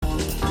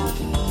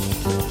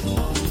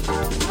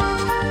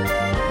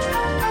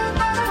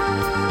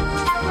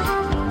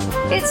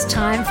It's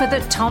time for the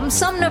Tom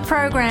Sumner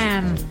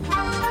Program.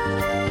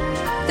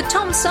 The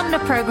Tom Sumner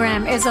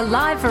Program is a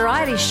live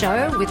variety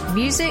show with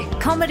music,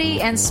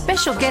 comedy, and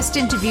special guest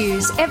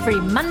interviews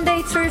every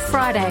Monday through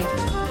Friday.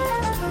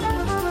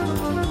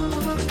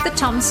 The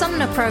Tom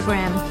Sumner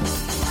Program.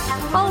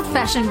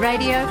 Old-fashioned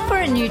radio for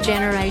a new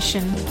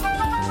generation.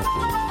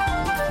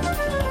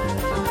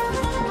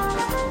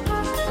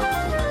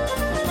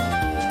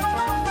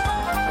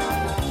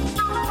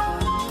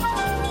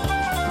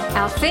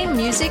 Our theme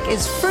music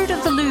is Fruit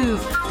of the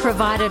Louvre,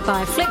 provided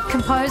by flick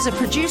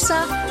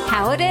composer-producer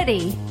Howard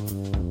Eddy.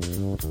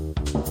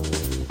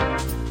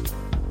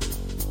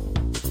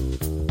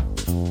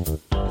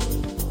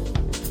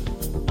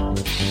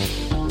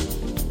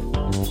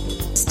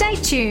 Stay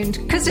tuned,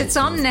 because it's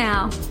on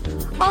now.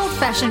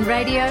 Old-fashioned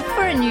radio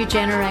for a new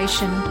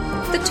generation.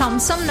 The Tom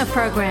Sumner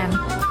Program.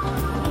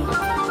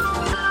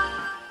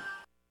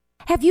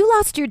 Have you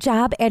lost your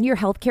job and your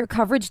healthcare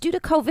coverage due to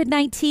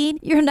COVID-19?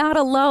 You're not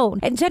alone,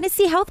 and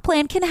Genesee Health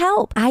Plan can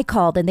help. I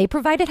called and they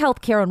provided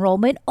healthcare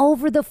enrollment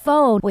over the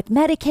phone with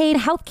Medicaid,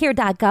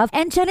 healthcare.gov,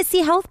 and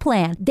Genesee Health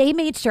Plan. They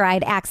made sure I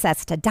had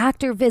access to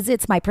doctor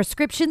visits, my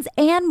prescriptions,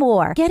 and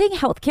more. Getting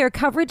healthcare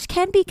coverage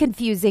can be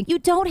confusing. You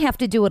don't have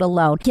to do it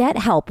alone. Get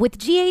help with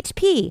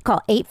GHP.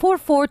 Call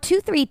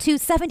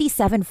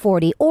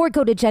 844-232-7740 or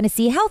go to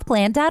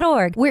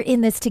GeneseeHealthPlan.org. We're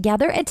in this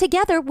together, and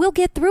together we'll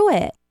get through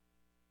it.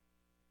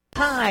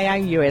 Hi,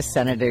 I'm U.S.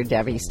 Senator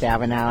Debbie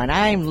Stabenow, and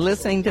I'm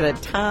listening to the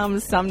Tom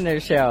Sumner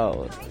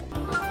Show.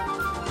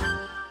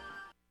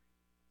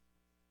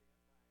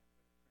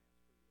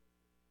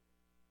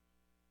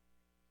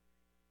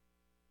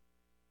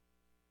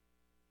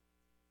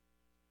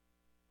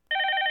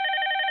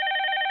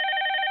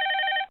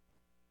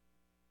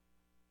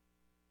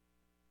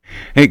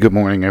 Hey, good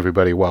morning,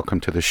 everybody. Welcome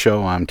to the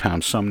show. I'm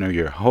Tom Sumner,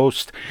 your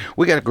host.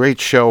 We got a great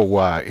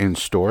show in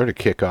store to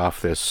kick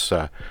off this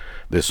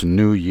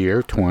new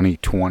year,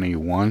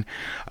 2021.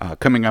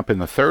 Coming up in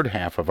the third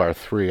half of our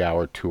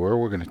 3-hour tour,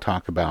 we're going to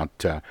talk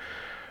about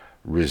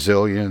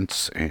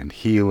resilience and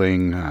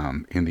healing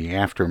in the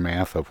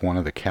aftermath of one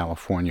of the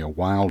California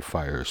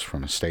wildfires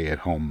from a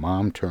stay-at-home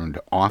mom turned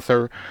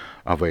author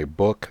of a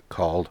book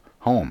called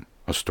Home,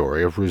 A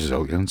Story of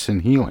Resilience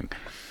and Healing.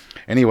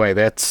 Anyway,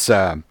 that's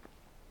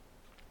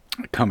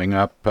coming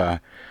up,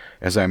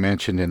 as I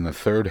mentioned, in the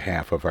third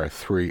half of our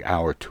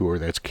 3-hour tour.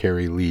 That's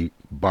Carrie Lee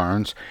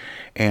Barnes.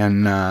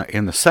 And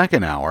in the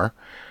second hour,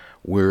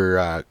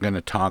 we're going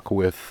to talk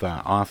with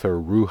author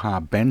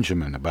Ruha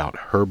Benjamin about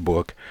her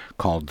book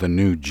called The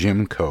New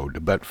Gym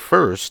Code. But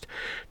first,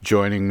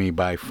 joining me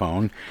by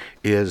phone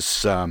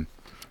is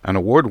an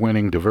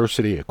award-winning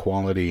diversity,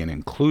 equality, and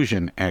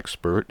inclusion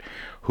expert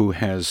who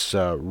has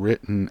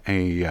written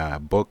a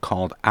book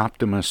called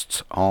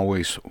Optimists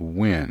Always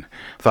Win.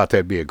 Thought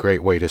that'd be a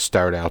great way to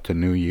start out the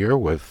new year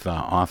with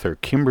author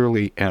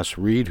Kimberly S.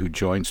 Reed, who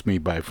joins me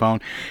by phone.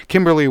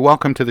 Kimberly,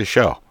 welcome to the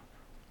show.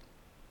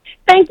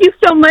 Thank you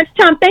so much,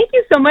 Tom. Thank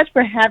you so much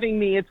for having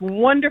me. It's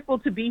wonderful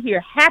to be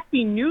here.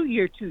 Happy New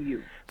Year to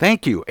you.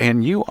 Thank you.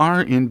 And you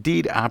are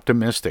indeed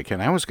optimistic.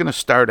 And I was going to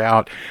start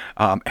out,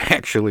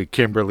 actually,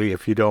 Kimberly,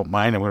 if you don't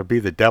mind, I'm going to be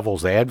the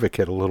devil's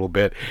advocate a little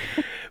bit.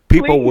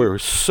 People Please. were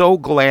so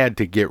glad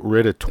to get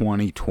rid of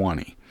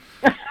 2020.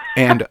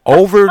 And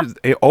over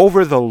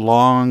the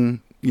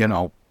long,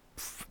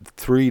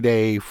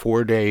 3-day,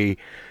 4-day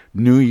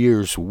New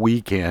Year's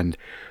weekend,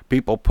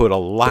 people put a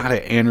lot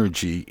of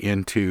energy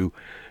into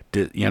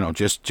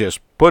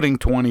just putting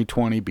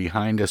 2020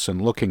 behind us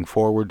and looking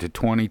forward to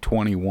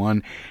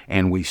 2021,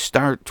 and we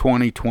start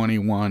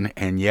 2021,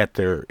 and yet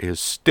there is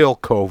still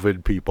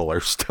COVID. People are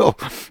still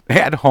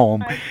at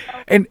home,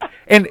 and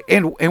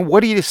what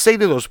do you say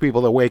to those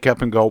people that wake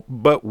up and go,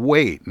 but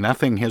wait,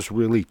 nothing has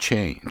really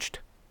changed?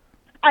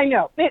 I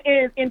know it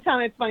is. In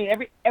time, it's funny.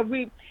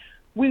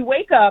 We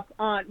wake up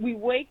on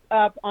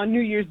New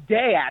Year's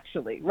Day,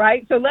 actually,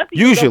 right? So let's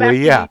usually, go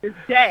back yeah, to New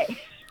Year's Day,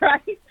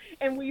 right?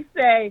 And we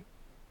say,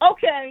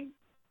 okay,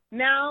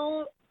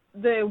 now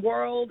the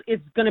world is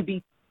going to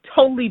be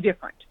totally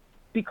different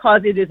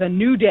because it is a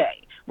new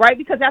day, right?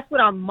 Because that's what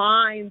our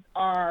minds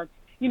are.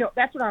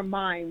 That's what our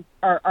minds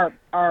are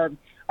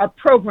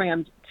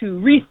programmed to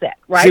reset,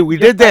 right? See, we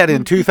did that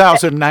in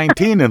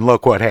 2019, and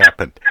look what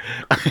happened.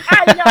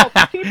 I know.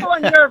 People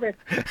are nervous.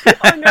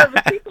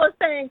 People are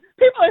saying,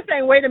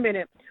 wait a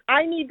minute,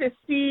 I need to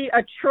see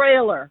a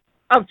trailer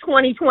of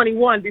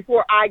 2021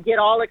 before I get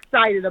all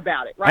excited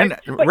about it, right?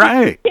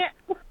 Right.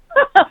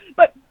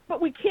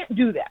 But we can't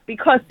do that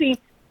because, see,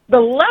 the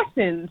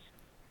lessons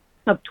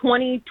of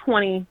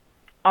 2020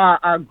 are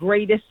our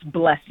greatest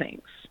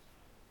blessings.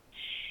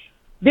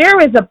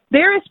 There is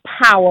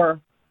power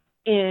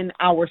in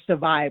our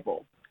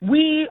survival.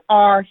 We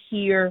are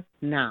here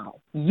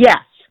now.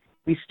 Yes,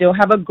 we still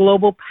have a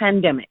global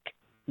pandemic.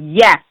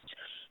 Yes,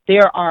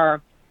 there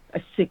are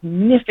a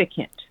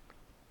significant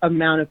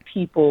amount of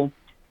people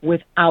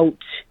without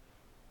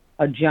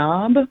a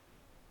job.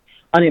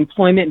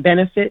 Unemployment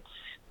benefits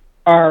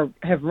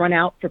have run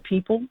out for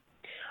people.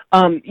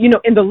 And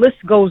the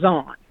list goes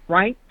on,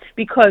 right?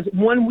 Because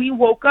when we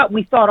woke up,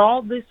 we thought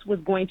all this was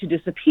going to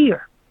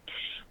disappear.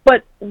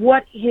 But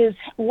what is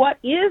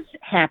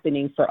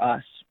happening for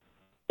us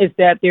is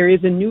that there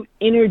is a new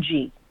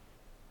energy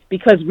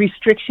because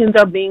restrictions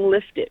are being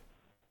lifted,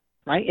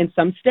 right, in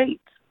some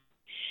states.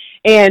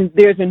 And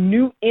there's a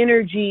new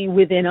energy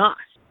within us,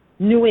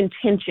 new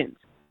intentions.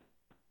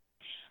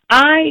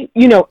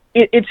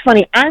 It's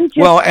funny. I'm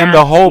just and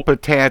the hope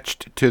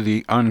attached to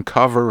the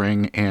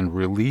uncovering and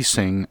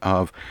releasing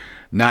of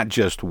not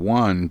just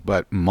one,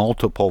 but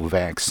multiple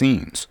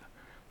vaccines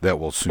that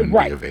will soon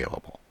be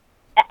available.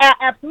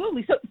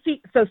 Absolutely.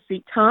 So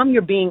see, Tom,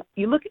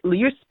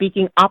 you're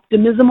speaking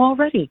optimism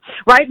already,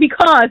 right?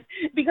 Because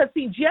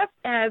see, just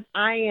as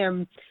I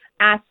am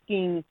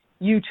asking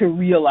you to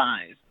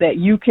realize that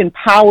you can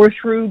power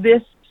through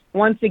this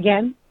once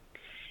again,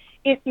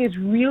 it is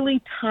really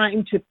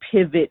time to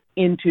pivot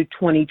into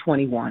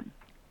 2021.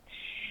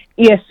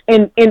 Yes,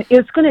 and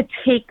it's going to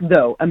take,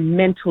 though, a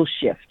mental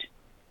shift.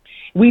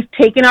 We've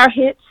taken our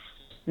hits,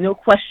 no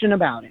question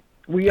about it.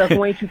 We are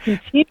going to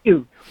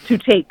continue to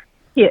take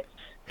hits.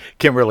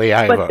 Kimberly,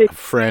 I have a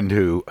friend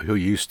who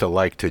used to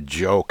like to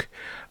joke.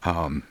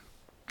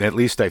 At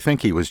least I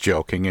think he was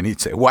joking, and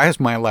he'd say, "Why is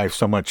my life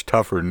so much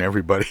tougher than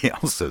everybody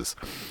else's?"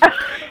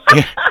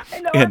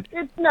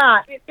 It's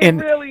not. It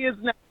really is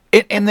not.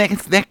 And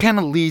that kind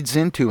of leads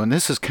into, and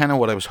this is kind of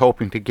what I was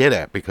hoping to get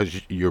at,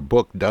 because your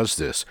book does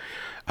this,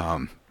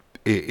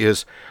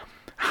 is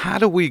how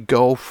do we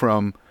go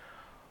from,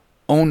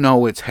 oh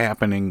no, it's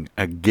happening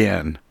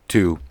again,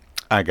 to,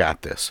 I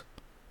got this?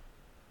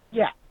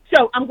 Yeah.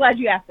 So I'm glad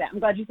you asked that. I'm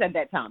glad you said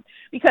that, Tom.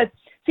 Because,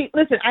 see,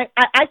 listen,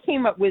 I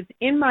came up with,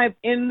 in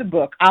the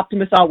book,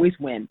 Optimists Always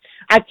Win,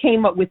 I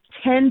came up with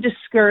 10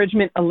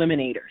 discouragement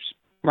eliminators,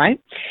 right?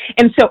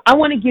 And so I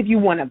want to give you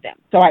one of them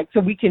so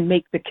we can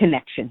make the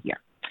connection here.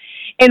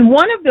 And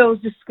one of those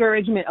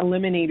discouragement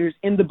eliminators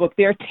in the book,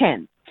 there are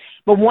 10,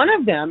 but one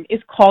of them is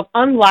called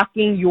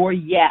Unlocking Your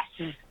Yes.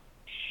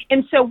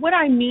 And so what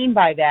I mean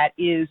by that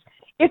is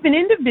if an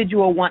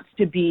individual wants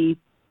to be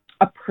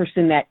a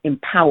person that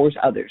empowers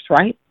others,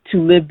 right,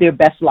 to live their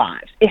best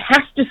lives, it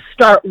has to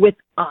start with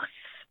us,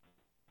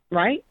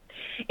 right?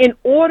 In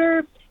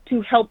order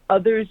to help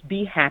others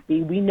be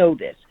happy, we know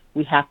this.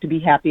 We have to be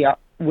happy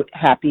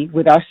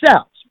with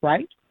ourselves,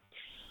 right?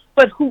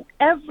 But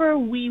whoever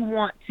we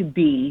want to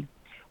be,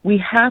 we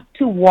have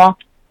to walk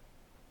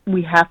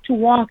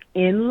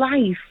in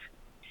life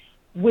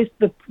with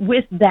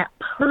that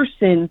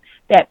person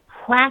that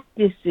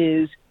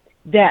practices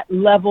that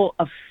level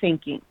of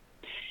thinking.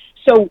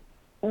 So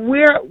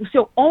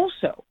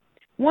also,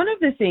 one of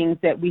the things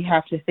that we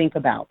have to think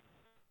about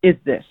is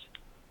this.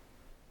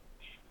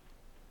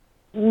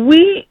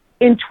 In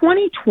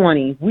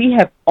 2020, we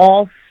have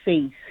all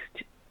faced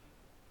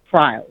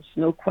trials,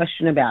 no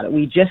question about it.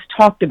 We just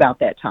talked about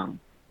that, Tom.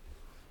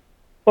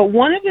 But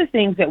one of the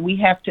things that we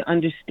have to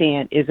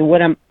understand is, and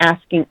what I'm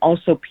asking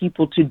also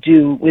people to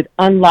do with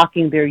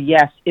unlocking their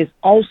yes, is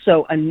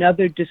also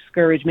another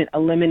discouragement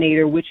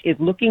eliminator, which is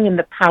looking in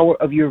the power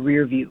of your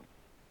rear view.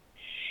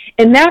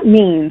 And that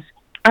means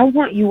I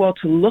want you all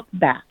to look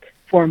back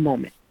for a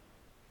moment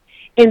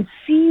and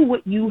see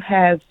what you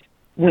have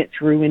went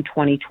through in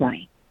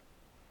 2020.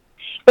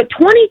 But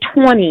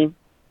 2020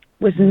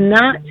 was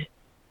not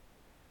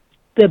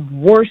the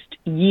worst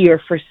year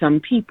for some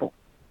people.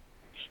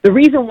 The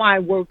reason why I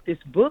wrote this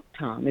book,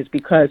 Tom, is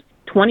because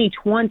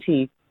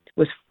 2020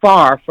 was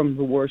far from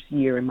the worst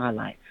year in my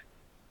life.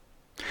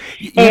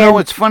 You know,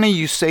 it's funny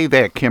you say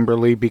that,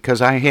 Kimberly,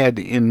 because I had,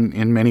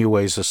 in many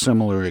ways, a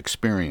similar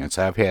experience.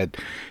 I've had,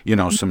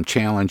 some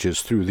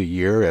challenges through the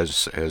year,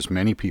 as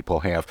many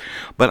people have.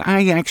 But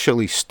I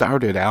actually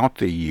started out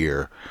the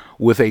year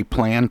with a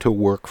plan to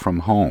work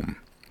from home.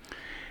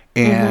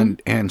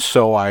 And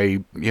so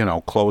I,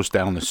 closed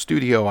down the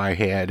studio I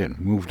had and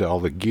moved all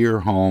the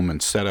gear home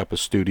and set up a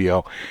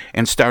studio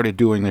and started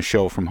doing the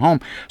show from home.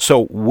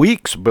 So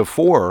weeks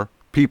before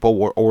people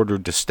were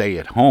ordered to stay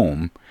at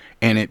home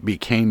and it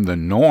became the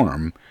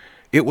norm,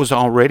 it was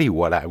already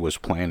what I was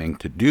planning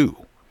to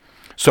do.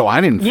 So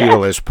I didn't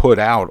feel as put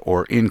out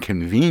or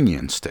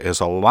inconvenienced as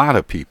a lot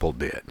of people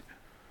did.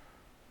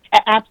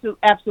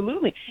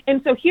 Absolutely.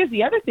 And so here's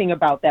the other thing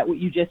about that, what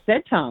you just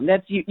said, Tom.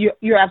 That's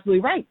you're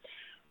absolutely right.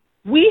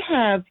 We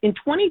have, in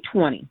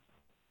 2020,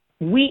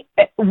 we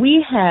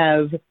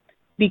have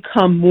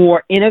become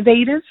more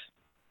innovative,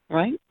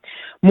 right?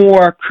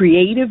 More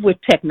creative with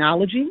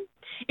technology.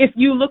 If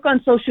you look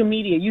on social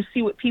media, you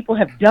see what people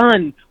have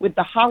done with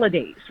the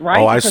holidays, right?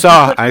 Oh, I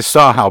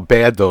saw how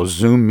bad those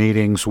Zoom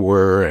meetings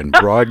were and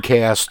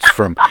broadcasts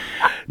from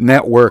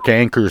network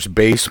anchors'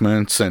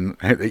 basements, and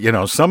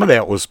some of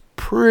that was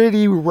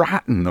pretty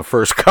rotten the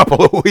first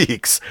couple of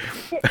weeks.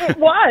 It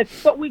was,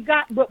 but we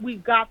got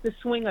the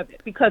swing of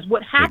it, because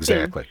what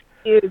happens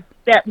is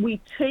that we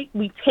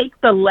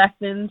take the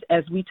lessons,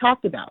 as we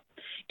talked about,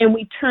 and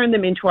we turn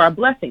them into our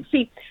blessings.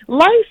 See,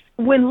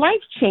 when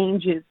life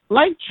changes,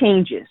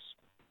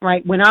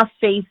 right? When our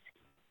faith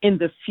in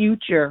the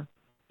future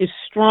is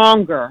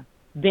stronger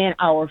than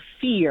our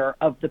fear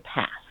of the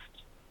past.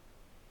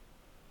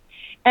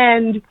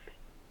 And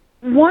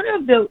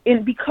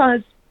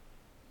because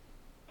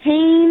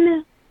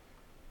pain,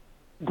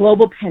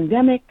 global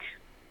pandemic,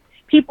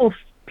 people,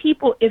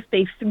 if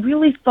they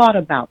really thought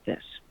about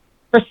this,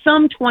 for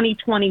some,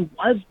 2020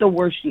 was the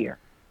worst year.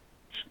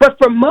 But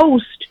for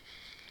most,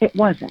 it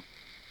wasn't.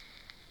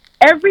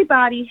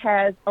 Everybody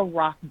has a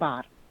rock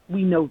bottom.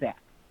 We know that.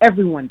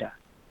 Everyone does.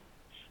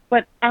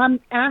 But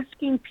I'm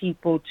asking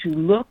people to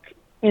look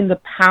in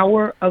the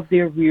power of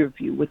their rear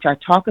view, which I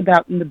talk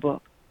about in the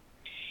book,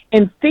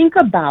 and think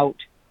about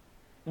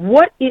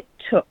what it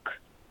took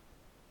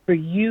for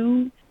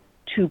you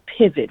to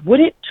pivot, what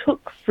it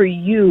took for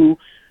you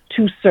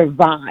to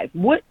survive,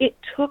 what it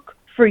took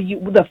for you,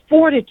 the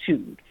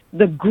fortitude,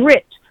 the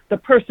grit, the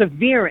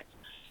perseverance,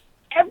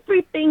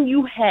 everything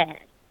you had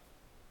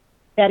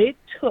that it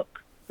took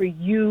for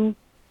you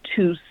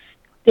to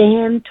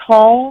stand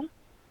tall.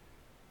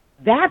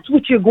 That's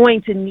what you're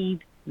going to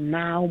need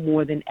now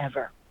more than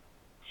ever.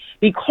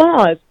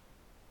 Because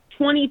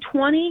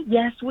 2020,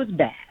 yes, was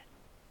bad.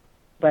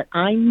 But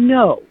I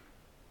know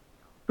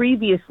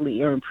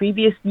previously or in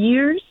previous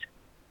years,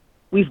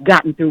 we've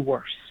gotten through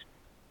worse.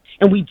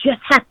 And we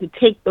just have to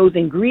take those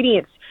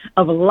ingredients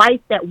of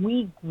life that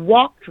we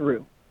walk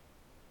through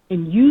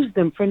and use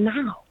them for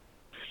now.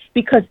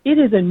 Because it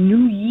is a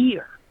new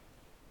year.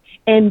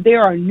 And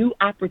there are new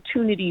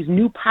opportunities,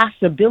 new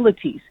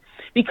possibilities.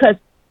 Because,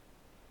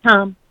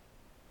 Tom,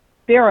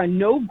 there are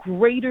no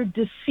greater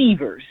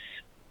deceivers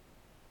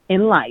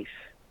in life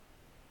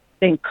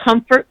than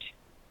comfort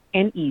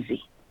and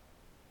easy.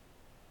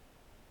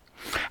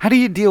 How do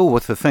you deal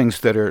with the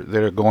things that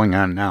are going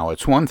on now?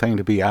 It's one thing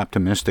to be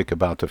optimistic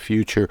about the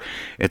future,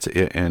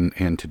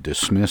 and to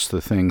dismiss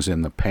the things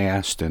in the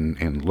past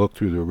and look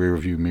through the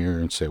rearview mirror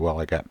and say, well,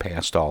 I got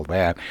past all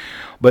that.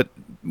 But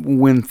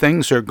when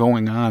things are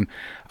going on,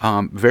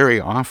 very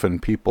often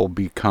people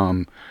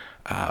become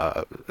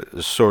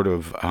sort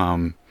of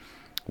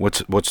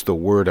what's the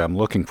word I'm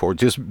looking for?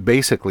 Just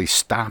basically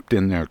stopped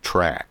in their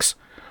tracks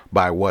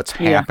by what's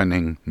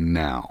happening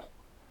now.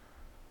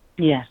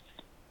 Yes.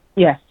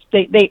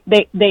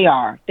 They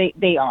are.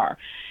 They are.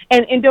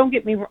 And don't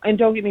get me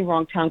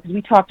wrong, Tom, because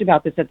we talked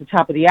about this at the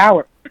top of the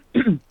hour,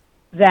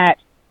 that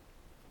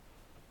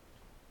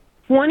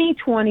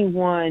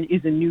 2021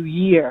 is a new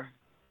year,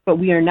 but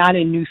we are not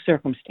in new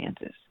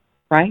circumstances,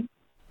 right?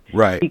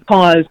 Right.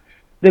 Because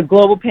the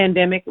global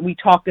pandemic, we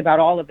talked about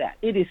all of that.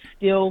 It is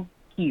still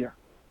here.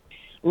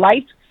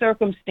 Life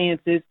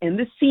circumstances and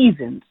the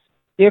seasons,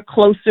 they're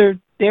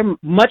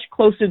much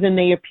closer than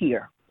they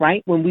appear,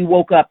 right? When we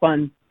woke up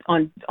on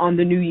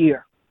the new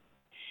year.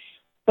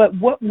 But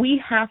what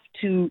we have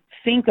to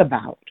think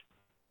about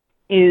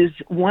is,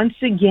 once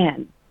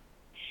again,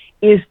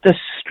 is the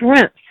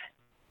strength,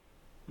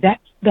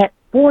 that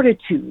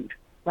fortitude,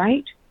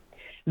 right?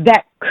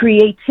 That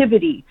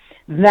creativity,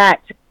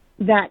 that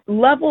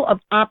level of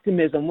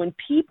optimism. When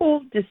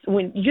people,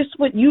 when just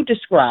what you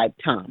described,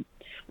 Tom,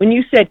 when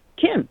you said,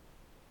 Kim,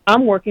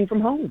 I'm working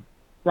from home,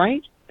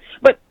 right?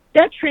 But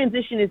that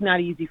transition is not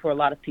easy for a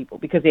lot of people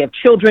because they have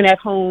children at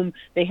home.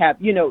 They have,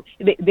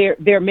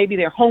 maybe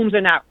their homes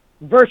are not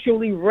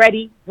virtually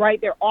ready, right?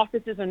 Their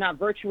offices are not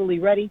virtually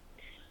ready.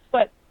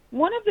 But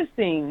one of the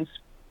things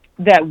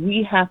that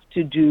we have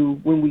to do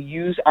when we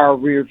use our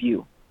rear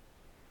view,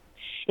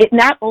 it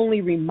not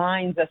only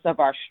reminds us of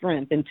our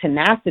strength and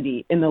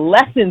tenacity in the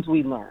lessons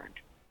we learned,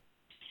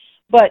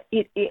 but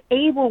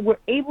we're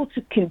able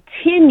to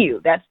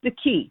continue, that's the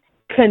key,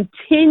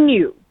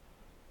 continue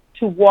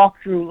to walk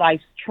through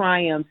life's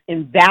triumphs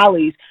and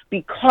valleys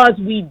because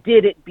we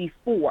did it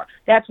before.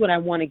 That's what I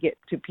want to get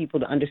to people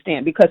to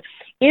understand, because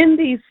within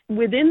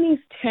these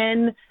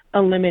 10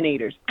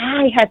 eliminators,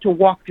 I had to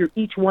walk through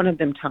each one of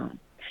them, Tom.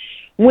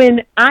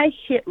 When I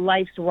hit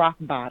life's rock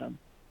bottom,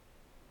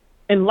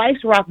 and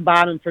life's rock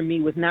bottom for me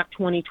was not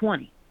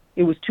 2020,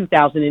 it was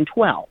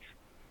 2012,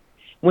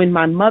 when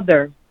my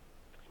mother,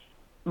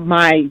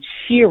 my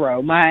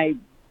Shiro, my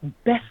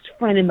best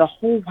friend in the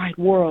whole wide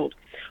world,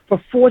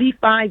 for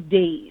 45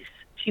 days,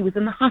 she was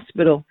in the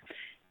hospital.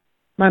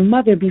 My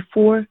mother,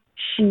 before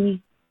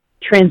she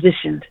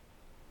transitioned.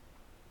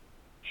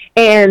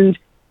 And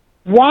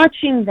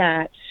watching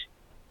that,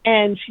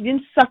 and she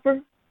didn't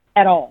suffer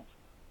at all.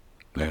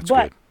 That's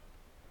good.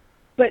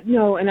 But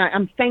no, and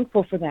I'm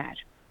thankful for that.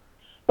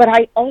 But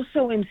I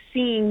also am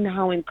seeing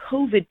now in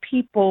COVID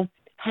people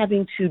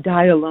having to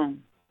die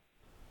alone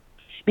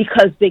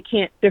because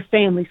their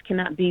families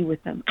cannot be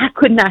with them. I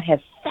could not have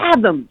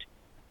fathomed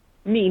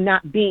me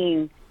not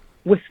being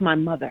with my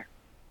mother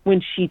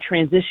when she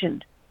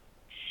transitioned.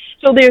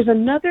 So there's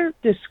another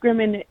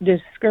discouragement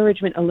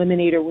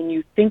eliminator when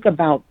you think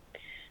about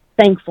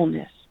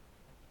thankfulness,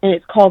 and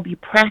it's called the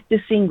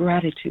practicing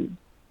gratitude.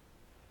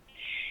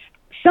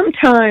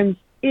 Sometimes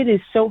it is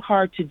so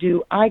hard to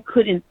do. I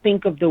couldn't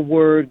think of the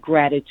word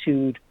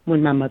gratitude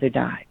when my mother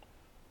died.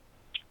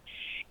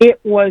 It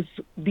was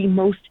the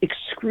most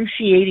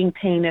excruciating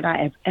pain that I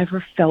have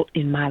ever felt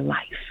in my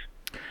life.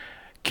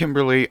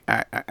 Kimberly,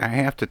 I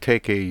have to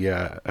take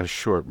a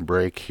short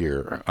break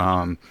here.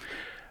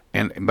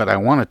 But I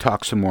want to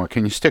talk some more.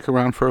 Can you stick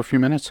around for a few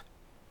minutes?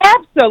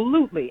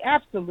 Absolutely. All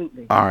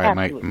right.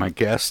 Absolutely. My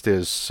guest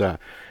is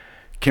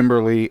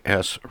Kimberly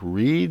S.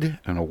 Reed,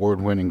 an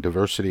award-winning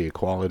diversity,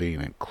 equality,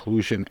 and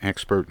inclusion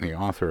expert and the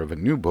author of a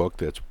new book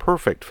that's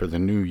perfect for the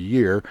new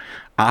year,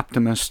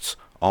 Optimists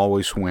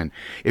Always Win.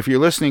 If you're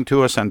listening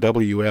to us on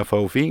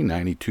WFOV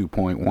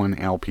 92.1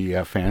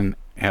 LPFN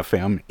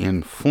FM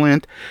in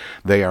Flint,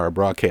 they are a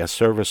broadcast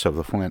service of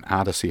the Flint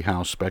Odyssey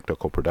House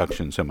Spectacle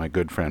Productions and my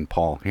good friend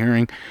Paul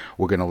Herring.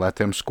 We're going to let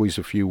them squeeze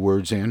a few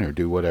words in or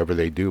do whatever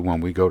they do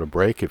when we go to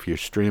break. If you're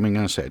streaming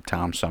us at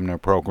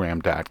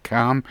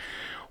TomSumnerProgram.com,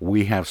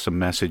 we have some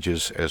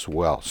messages as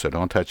well. So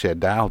don't touch that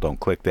dial, don't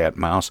click that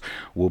mouse.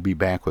 We'll be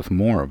back with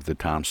more of the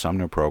Tom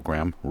Sumner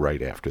Program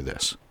right after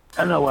this.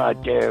 Hello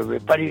out there,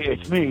 everybody.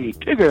 It's me,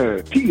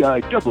 Tigger.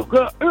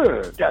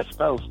 T-I-G-G-R. That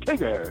spells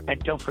Tigger.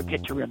 And don't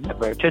forget to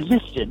remember to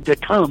listen to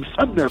Tom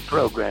Sumner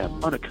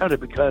Program on account of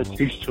because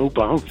he's so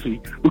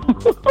bouncy.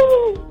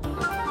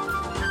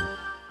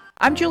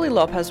 I'm Julie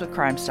Lopez with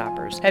Crime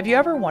Stoppers. Have you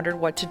ever wondered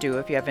what to do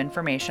if you have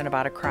information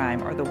about a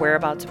crime or the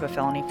whereabouts of a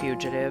felony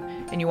fugitive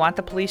and you want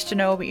the police to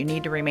know but you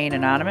need to remain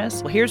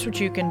anonymous? Well, here's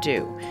what you can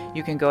do.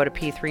 You can go to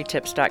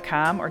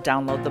p3tips.com or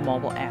download the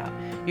mobile app.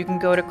 You can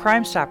go to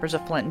Crime Stoppers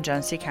of Flint and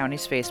Genesee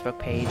County's Facebook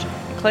page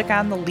and click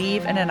on the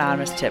Leave an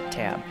Anonymous Tip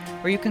tab,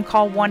 or you can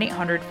call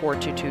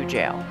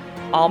 1-800-422-JAIL.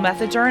 All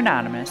methods are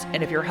anonymous,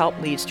 and if your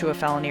help leads to a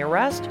felony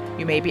arrest,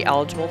 you may be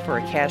eligible for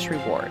a cash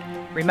reward.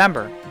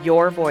 Remember,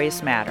 your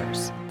voice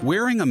matters.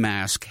 Wearing a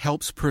mask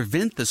helps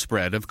prevent the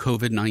spread of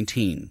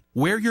COVID-19.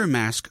 Wear your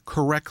mask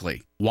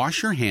correctly.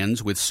 Wash your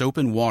hands with soap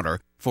and water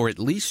for at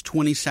least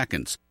 20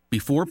 seconds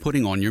before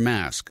putting on your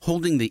mask.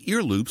 Holding the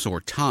ear loops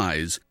or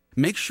ties,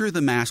 make sure the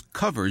mask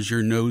covers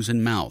your nose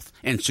and mouth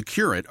and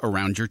secure it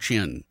around your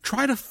chin.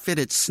 Try to fit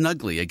it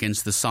snugly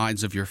against the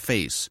sides of your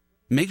face.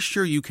 Make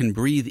sure you can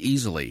breathe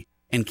easily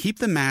and keep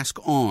the mask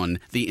on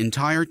the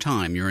entire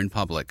time you're in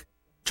public.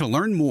 To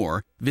learn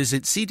more,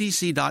 visit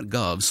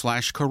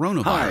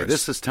cdc.gov/coronavirus. Hi,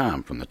 this is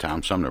Tom from the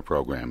Tom Sumner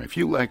Program. If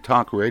you like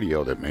talk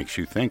radio that makes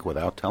you think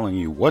without telling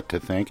you what to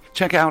think,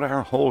 check out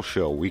our whole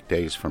show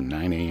weekdays from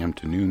 9 a.m.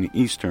 to noon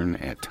Eastern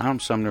at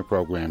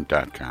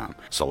TomSumnerProgram.com.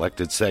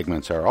 Selected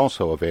segments are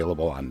also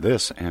available on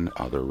this and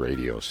other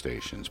radio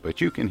stations, but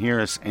you can hear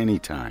us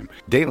anytime.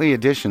 Daily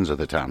editions of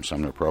the Tom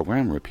Sumner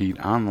Program repeat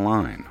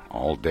online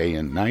all day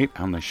and night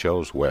on the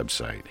show's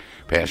website.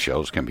 Past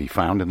shows can be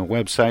found in the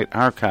website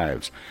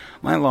archives.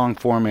 My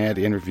long-format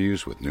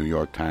interviews with New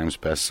York Times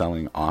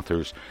best-selling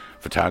authors,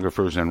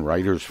 photographers, and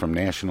writers from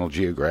National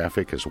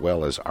Geographic, as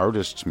well as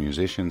artists,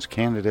 musicians,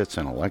 candidates,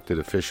 and elected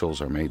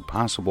officials are made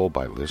possible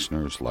by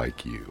listeners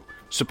like you.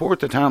 Support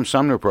the Tom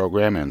Sumner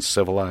Program and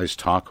Civilized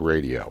Talk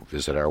Radio.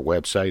 Visit our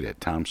website at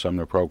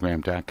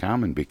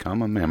TomSumnerProgram.com and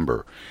become a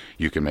member.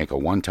 You can make a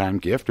one-time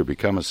gift or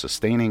become a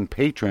sustaining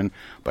patron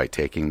by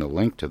taking the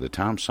link to the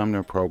Tom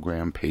Sumner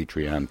Program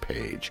Patreon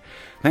page.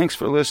 Thanks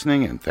for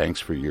listening and thanks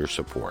for your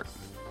support.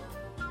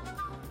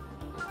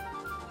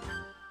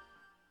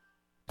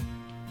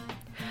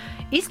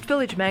 East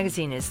Village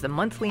Magazine is the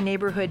monthly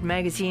neighborhood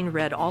magazine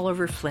read all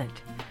over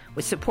Flint.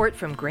 With support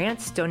from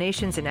grants,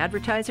 donations, and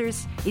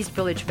advertisers, East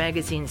Village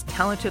Magazine's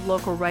talented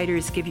local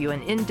writers give you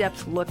an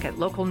in-depth look at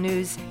local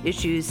news,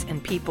 issues,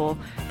 and people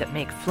that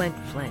make Flint,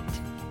 Flint.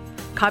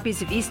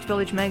 Copies of East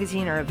Village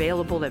Magazine are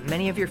available at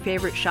many of your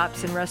favorite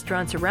shops and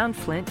restaurants around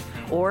Flint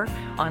or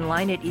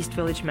online at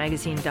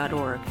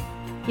eastvillagemagazine.org.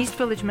 East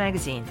Village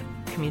Magazine,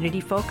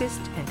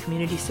 community-focused and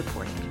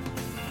community-supported.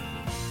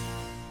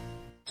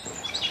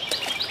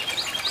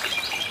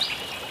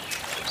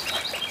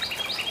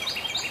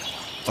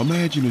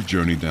 Imagine a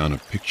journey down a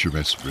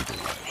picturesque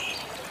riverway.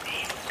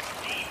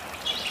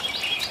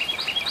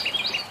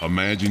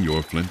 Imagine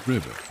your Flint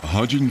River,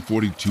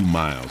 142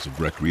 miles of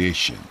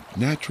recreation,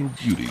 natural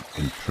beauty,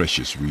 and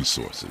precious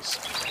resources.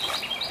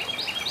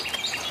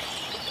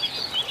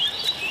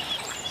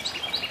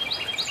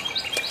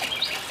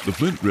 The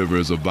Flint River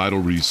is a vital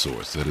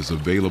resource that is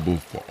available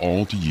for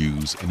all to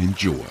use and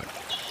enjoy.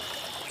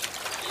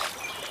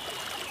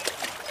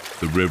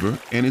 The river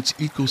and its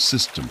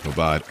ecosystem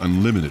provide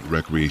unlimited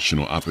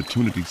recreational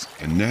opportunities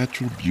and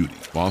natural beauty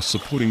while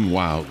supporting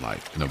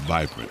wildlife in a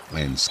vibrant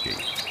landscape.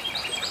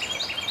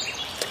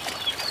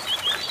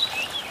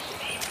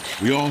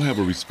 We all have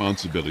a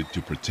responsibility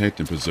to protect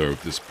and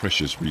preserve this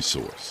precious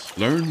resource.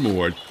 Learn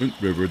more at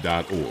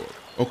flintriver.org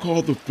or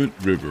call the Flint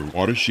River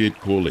Watershed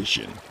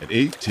Coalition at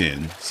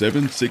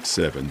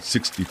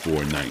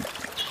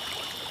 810-767-6490.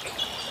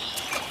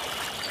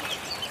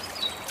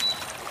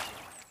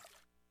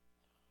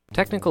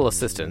 Technical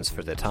assistance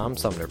for the Tom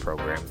Sumner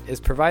Program is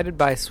provided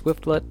by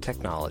Swiftlet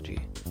Technology,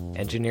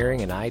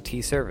 engineering and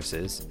IT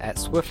services at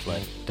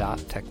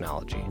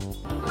swiftlet.technology.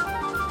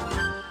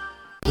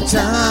 The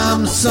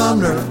Tom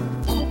Sumner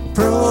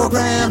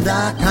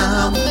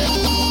Program.com.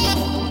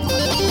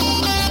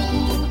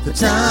 The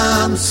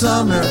Tom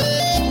Sumner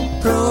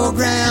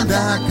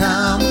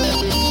Program.com.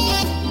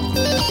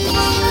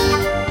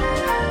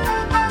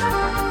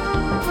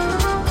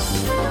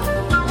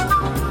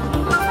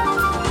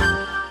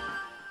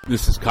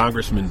 This is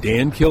Congressman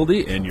Dan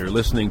Kildee, and you're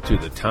listening to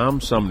the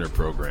Tom Sumner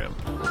Program.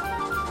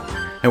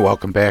 And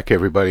welcome back,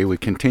 everybody. We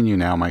continue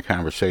now my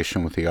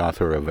conversation with the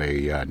author of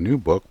a new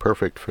book,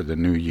 perfect for the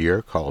new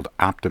year, called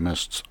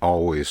Optimists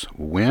Always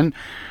Win.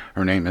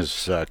 Her name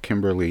is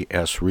Kimberly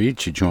S. Reed.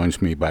 She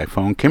joins me by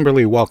phone.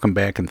 Kimberly, welcome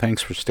back, and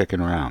thanks for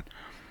sticking around.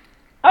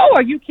 Oh,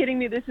 are you kidding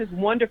me? This is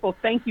wonderful.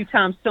 Thank you,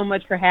 Tom, so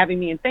much for having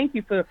me, and thank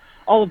you for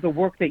all of the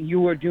work that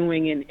you are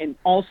doing and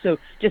also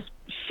just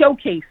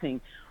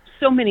showcasing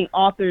so many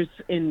authors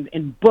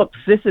in books.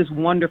 This is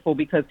wonderful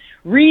because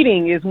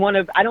reading is one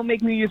of, I don't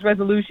make New Year's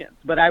resolutions,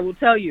 but I will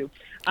tell you,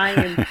 I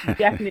am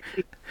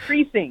definitely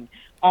increasing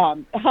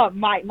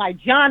my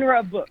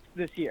genre of books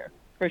this year,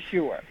 for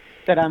sure,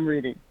 that I'm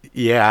reading.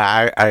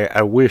 Yeah,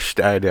 I wished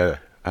I'd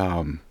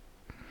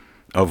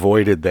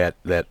avoided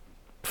that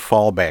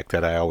fallback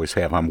that I always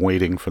have. I'm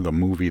waiting for the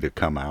movie to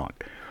come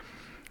out.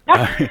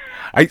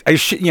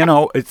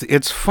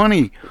 It's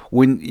funny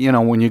when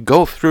you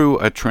go through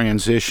a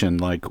transition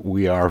like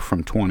we are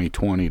from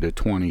 2020 to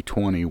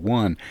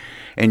 2021,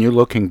 and you're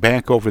looking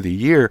back over the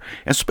year,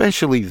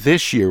 especially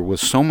this year with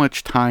so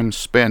much time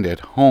spent at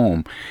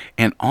home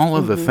and all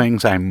of the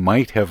things I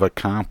might have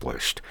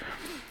accomplished,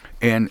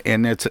 and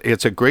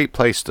it's a great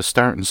place to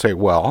start and say,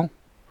 well,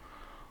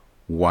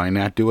 why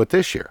not do it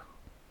this year?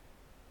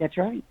 That's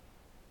right.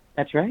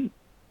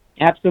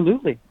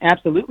 Absolutely.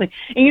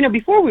 And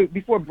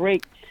before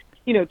break,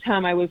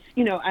 Tom, I was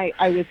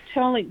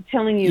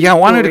telling you. Yeah, I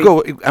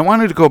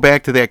wanted to go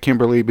back to that,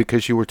 Kimberly,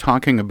 because you were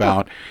talking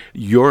about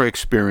your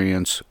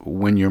experience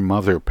when your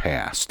mother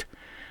passed,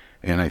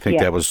 and I think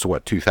that was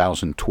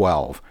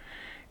 2012.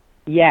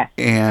 Yes.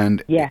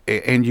 And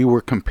you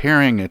were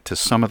comparing it to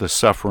some of the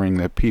suffering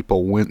that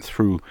people went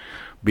through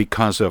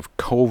because of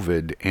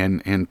COVID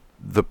and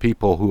the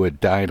people who had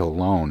died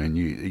alone, and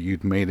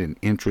you'd made an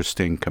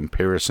interesting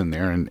comparison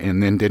there,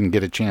 and then didn't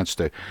get a chance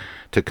to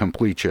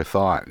complete your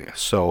thought.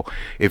 So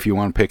if you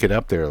want to pick it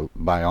up there,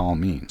 by all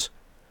means.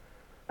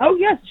 Oh,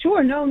 yes,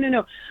 sure.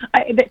 No.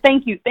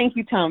 Thank you,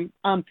 Tom.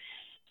 The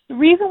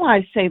reason why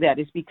I say that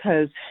is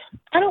because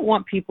I don't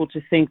want people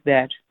to think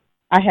that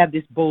I have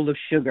this bowl of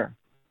sugar,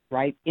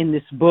 right, in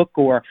this book,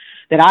 or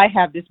that I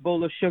have this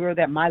bowl of sugar,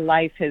 that my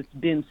life has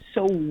been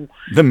so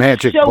the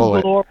magic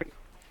bullet. Glorious.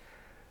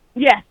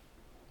 Yes.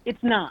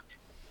 It's not.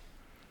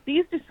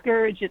 These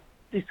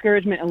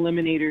discouragement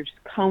eliminators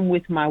come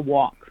with my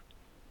walk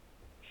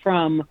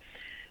from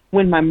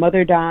when my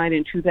mother died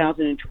in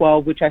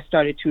 2012, which I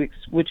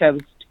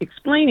was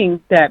explaining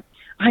that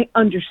I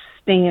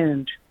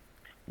understand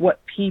what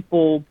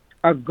people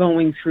are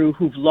going through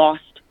who've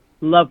lost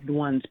loved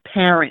ones,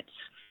 parents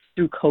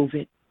through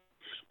COVID.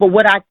 But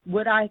what I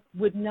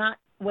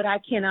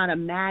cannot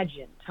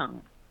imagine,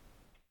 Tom,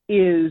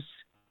 is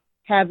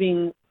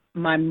having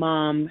my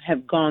mom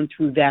have gone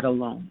through that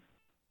alone.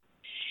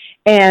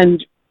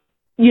 And,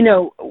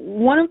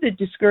 one of the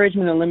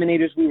discouragement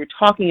eliminators we were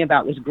talking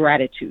about was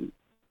gratitude.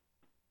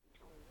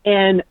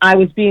 And I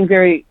was being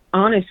very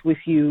honest with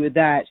you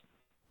that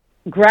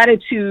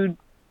gratitude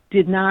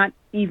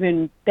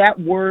that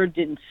word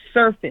didn't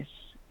surface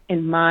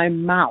in my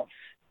mouth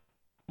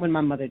after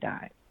my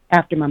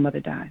mother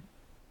died.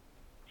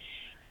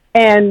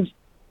 And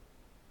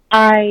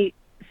I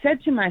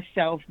said to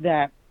myself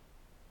that,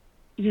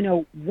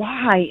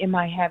 why am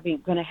I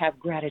going to have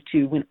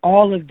gratitude when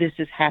all of this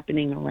is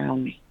happening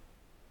around me?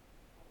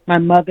 My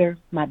mother,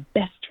 my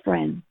best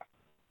friend.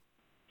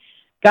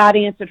 God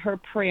answered her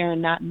prayer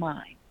and not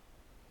mine.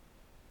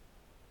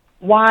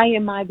 Why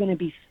am I going to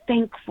be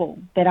thankful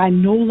that I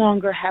no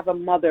longer have a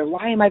mother?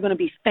 Why am I going to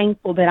be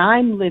thankful that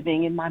I'm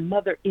living and my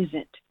mother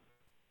isn't?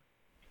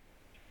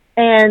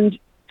 And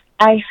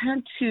I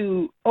had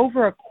to,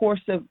 over a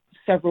course of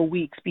several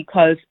weeks,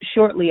 because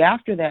shortly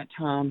after that,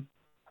 Tom,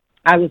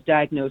 I was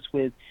diagnosed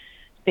with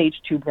stage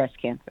 2 breast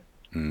cancer.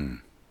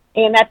 And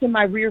that's in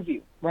my rear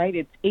view, right?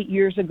 It's 8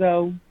 years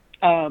ago,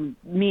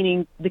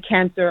 meaning the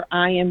cancer,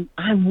 I'm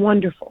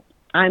wonderful.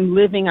 I'm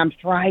living, I'm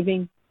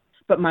thriving,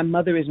 but my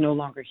mother is no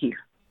longer here.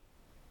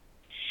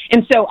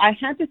 And so I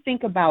had to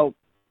think about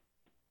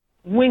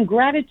when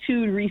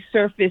gratitude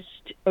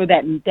resurfaced, or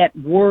that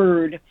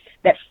word,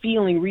 that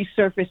feeling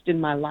resurfaced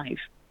in my life.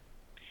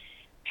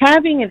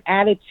 Having an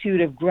attitude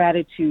of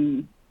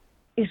gratitude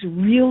is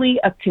really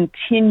a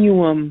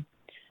continuum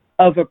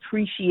of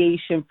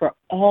appreciation for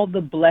all the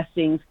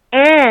blessings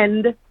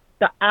and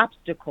the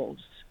obstacles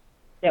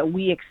that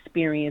we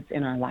experience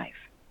in our life.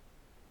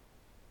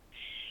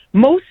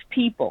 Most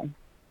people,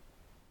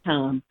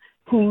 Tom,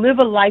 who live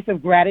a life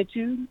of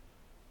gratitude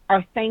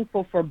are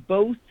thankful for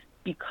both,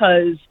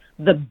 because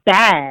the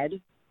bad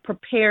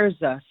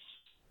prepares us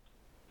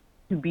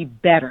to be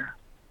better,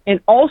 and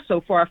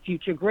also for our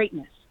future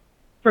greatness.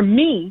 For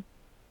me,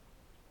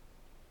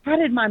 how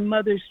did my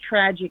mother's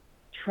tragedy,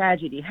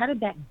 how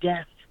did that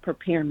death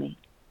prepare me?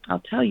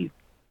 I'll tell you.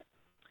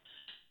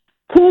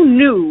 Who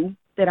knew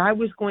that I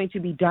was going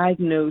to be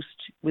diagnosed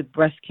with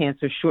breast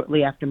cancer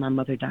shortly after my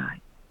mother died?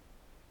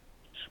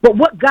 But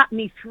what got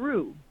me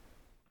through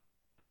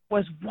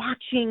was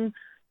watching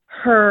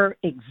her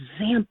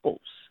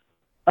examples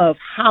of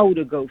how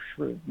to go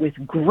through with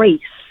grace,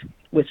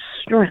 with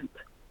strength,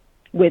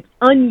 with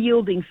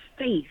unyielding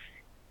faith,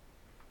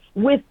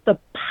 with the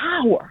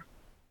power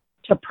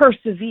to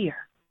persevere.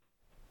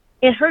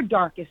 In her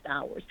darkest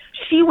hours,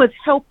 she was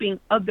helping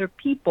other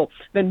people.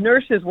 The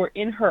nurses were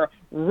in her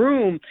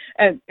room,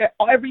 and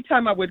every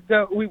time I would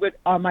go,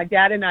 my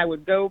dad and I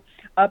would go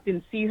up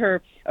and see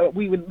her.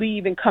 We would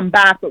leave and come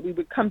back, but we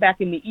would come back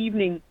in the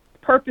evening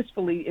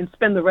purposefully and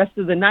spend the rest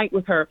of the night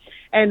with her.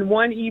 And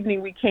one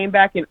evening we came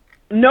back, and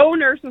no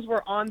nurses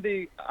were on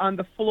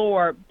the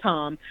floor,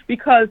 Tom,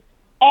 because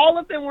all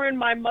of them were in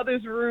my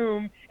mother's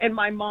room, and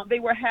my mom,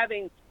 they were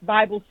having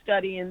Bible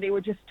study, and they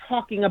were just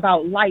talking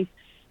about life.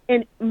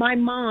 And my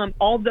mom,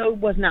 although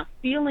was not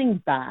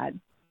feeling bad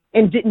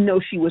and didn't know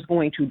she was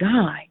going to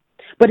die,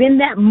 but in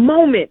that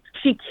moment,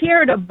 she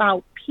cared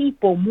about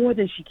people more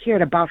than she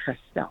cared about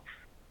herself.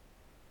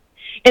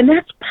 And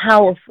that's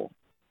powerful.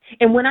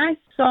 And when I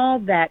saw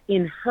that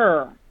in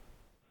her,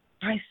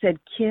 I said,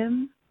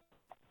 Kim,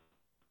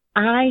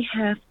 I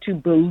have to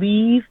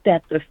believe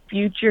that the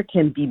future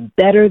can be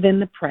better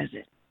than the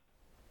present.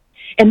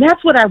 And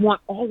that's what I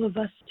want all of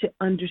us to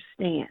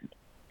understand.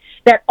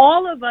 That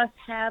all of us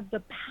have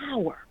the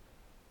power.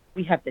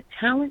 We have the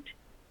talent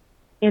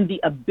and the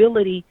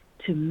ability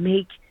to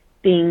make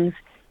things,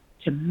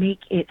 to make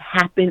it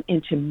happen,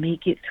 and to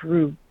make it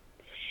through.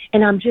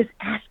 And I'm just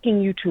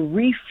asking you to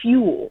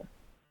refuel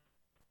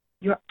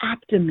your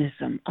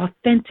optimism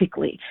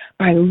authentically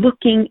by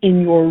looking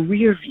in your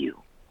rear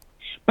view,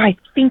 by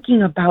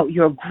thinking about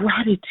your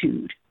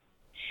gratitude.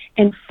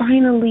 And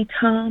finally,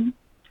 Tom,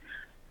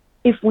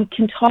 if we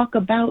can talk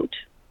about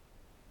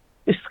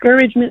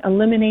discouragement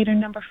eliminator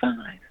number 5,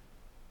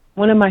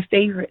 one of my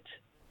favorites,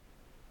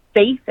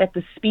 faith at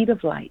the speed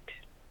of light.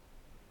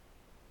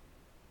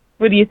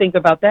 What do you think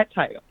about that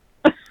title?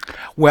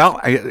 Well,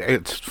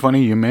 it's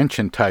funny you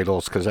mentioned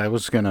titles, because I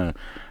was going to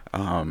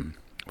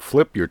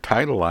flip your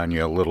title on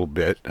you a little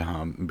bit,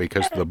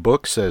 because the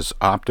book says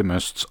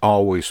optimists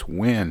always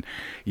win,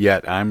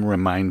 yet I'm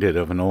reminded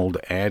of an old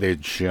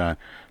adage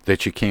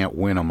that you can't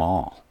win them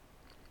all.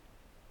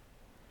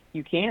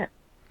 You can't.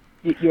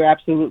 You're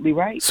absolutely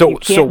right. So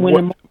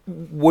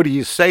what do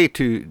you say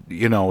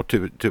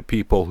to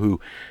people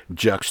who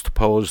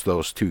juxtapose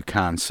those two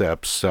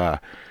concepts? How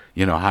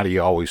do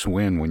you always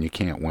win when you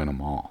can't win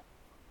them all?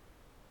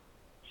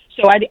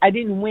 So I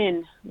didn't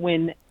win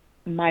when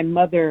my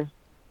mother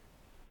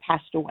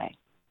passed away.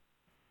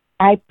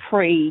 I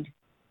prayed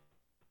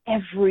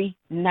every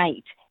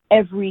night,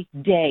 every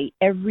day,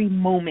 every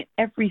moment,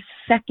 every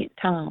second,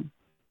 Tom,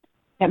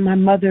 that my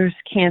mother's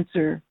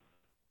cancer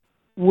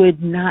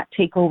would not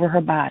take over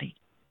her body,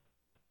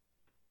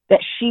 that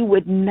she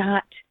would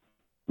not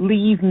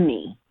leave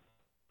me.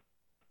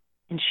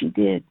 And she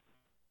did.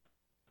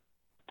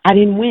 I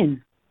didn't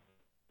win.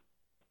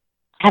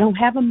 I don't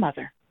have a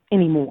mother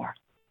anymore.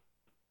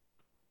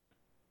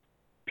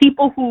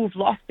 People who've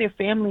lost their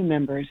family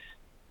members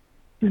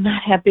do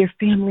not have their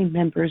family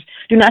members,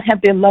 do not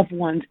have their loved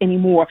ones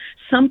anymore.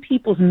 Some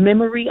people's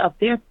memory of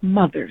their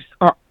mothers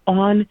are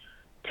on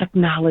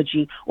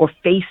technology or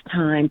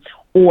FaceTime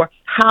or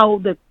how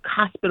the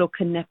hospital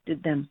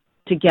connected them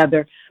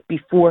together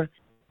before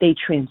they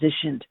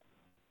transitioned.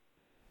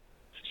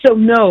 So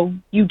no,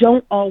 you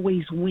don't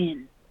always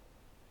win,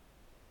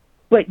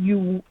 but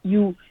you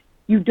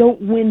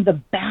don't win the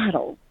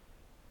battle,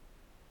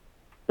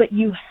 but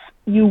you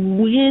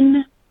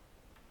win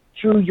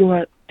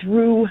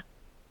through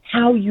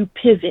how you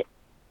pivot.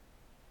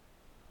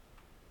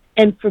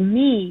 And for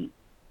me,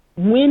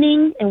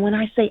 winning, and when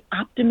I say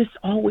optimists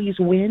always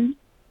win,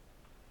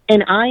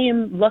 and I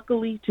am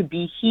luckily to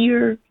be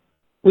here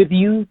with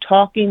you,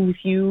 talking with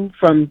you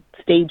from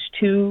stage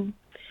 2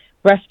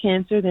 breast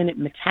cancer, then it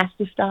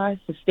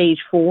metastasized to stage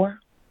 4,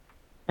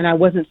 and I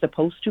wasn't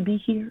supposed to be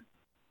here.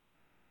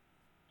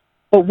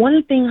 But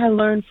one thing I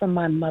learned from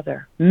my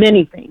mother,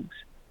 many things,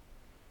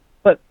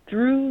 but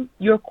through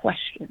your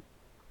question,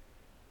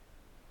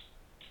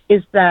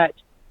 is that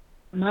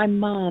my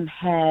mom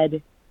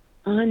had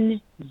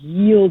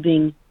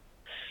unyielding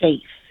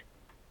faith.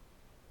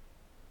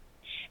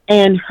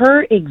 And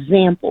her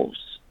examples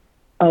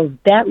of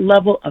that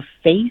level of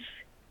faith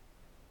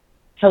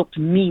helped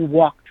me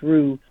walk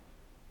through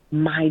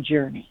my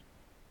journey.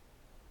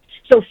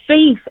 So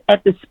faith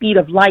at the speed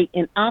of light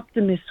and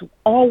optimists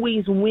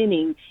always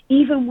winning,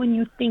 even when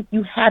you think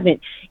you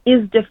haven't,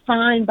 is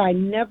defined by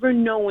never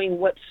knowing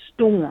what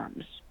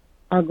storms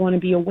are going to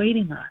be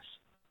awaiting us.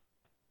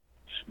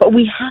 But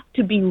we have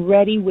to be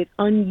ready with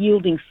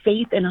unyielding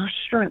faith and our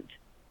strength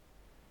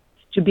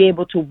to be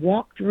able to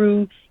walk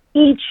through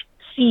each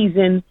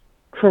season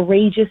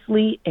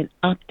courageously and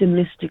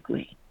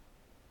optimistically.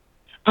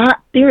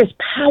 There is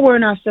power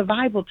in our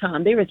survival,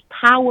 Tom. There is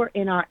power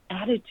in our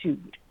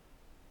attitude.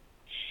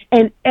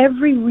 And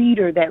every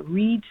reader that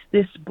reads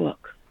this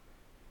book,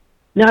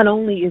 not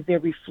only is there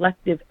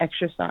reflective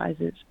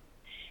exercises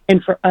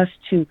and for us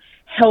to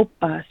help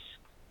us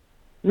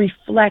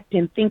reflect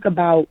and think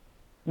about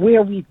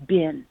where we've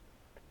been,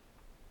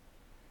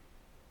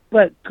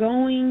 but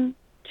going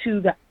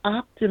to the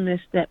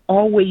optimists that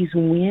always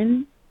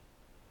win,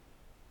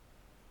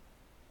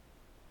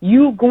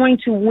 you're going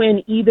to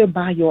win either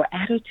by your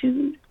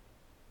attitude,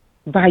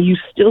 by you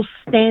still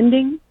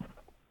standing,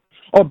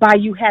 or by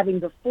you having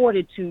the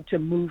fortitude to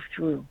move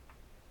through.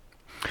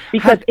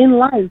 Because in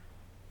life,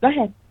 go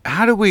ahead.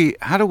 How do we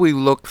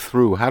look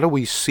through? How do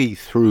we see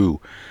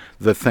through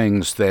the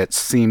things that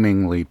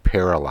seemingly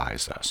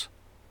paralyze us?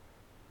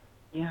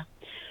 Yeah,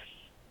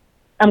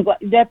 I'm glad.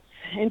 That's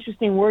an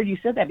interesting word you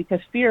said that, because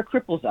fear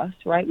cripples us,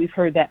 right? We've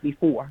heard that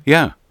before.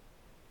 Yeah,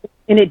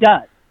 and it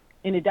does,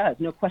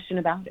 no question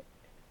about it.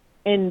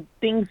 And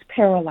things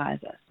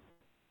paralyze us.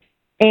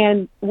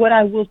 And what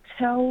I will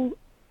tell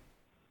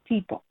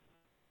people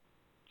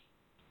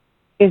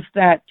is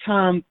that,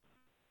 Tom,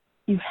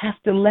 you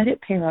have to let it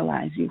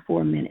paralyze you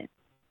for a minute.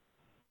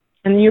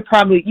 And you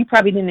probably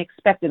didn't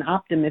expect an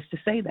optimist to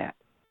say that.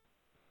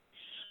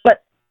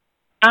 But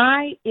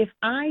if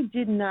I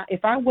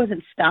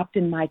wasn't stopped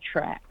in my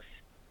tracks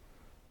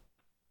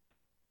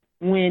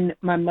when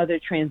my mother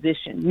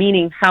transitioned,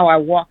 meaning how I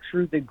walked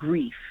through the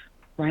grief,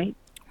 right?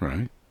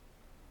 Right.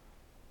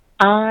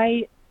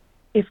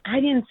 If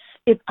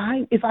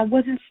I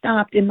wasn't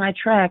stopped in my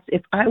tracks,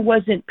 if I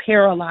wasn't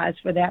paralyzed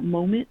for that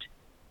moment,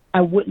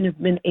 I wouldn't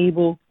have been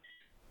able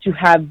to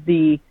have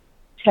the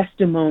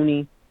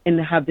testimony and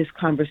to have this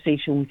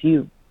conversation with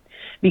you.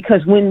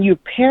 Because when you're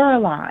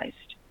paralyzed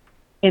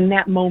in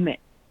that moment,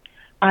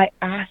 I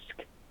ask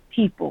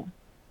people,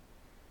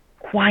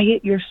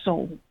 quiet your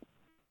soul.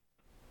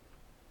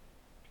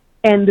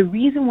 And the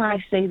reason why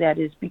I say that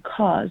is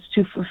because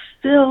to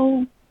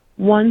fulfill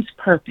one's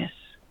purpose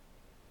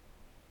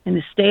and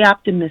to stay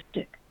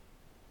optimistic,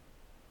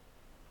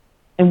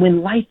 and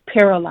when life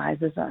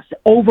paralyzes us,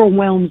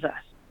 overwhelms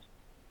us,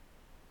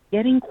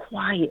 getting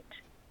quiet.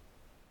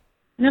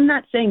 And I'm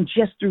not saying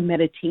just through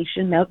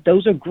meditation. Now,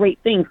 those are great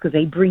things because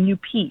they bring you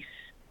peace,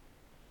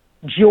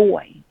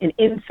 joy, and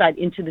insight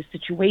into the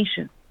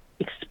situation,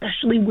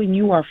 especially when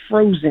you are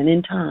frozen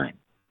in time.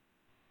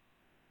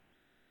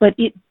 But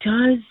it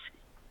does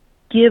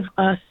give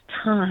us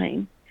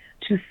time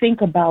to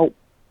think about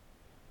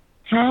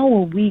how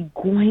are we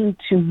going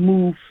to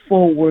move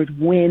forward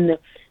when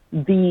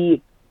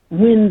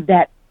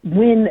that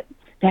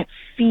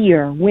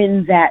fear,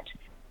 when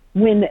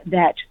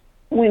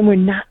we're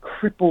not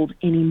crippled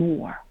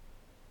anymore.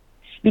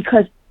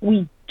 Because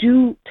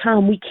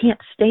Tom, we can't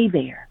stay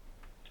there.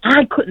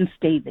 I couldn't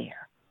stay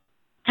there.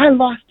 I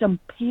lost a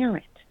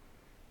parent.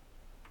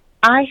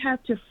 I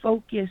had to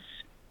focus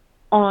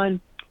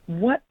on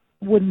what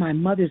would my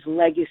mother's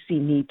legacy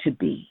need to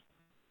be.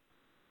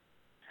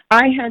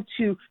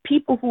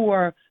 People who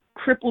are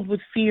crippled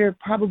with fear,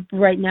 probably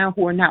right now,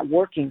 who are not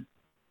working,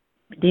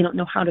 they don't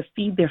know how to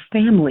feed their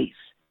families.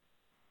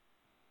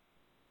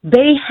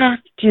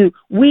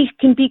 We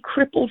can be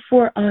crippled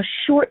for a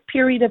short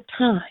period of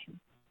time,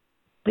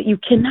 but you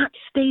cannot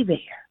stay there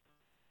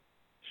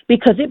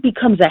because it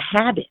becomes a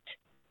habit.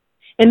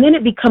 And then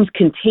it becomes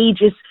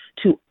contagious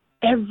to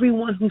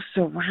everyone who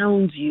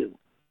surrounds you.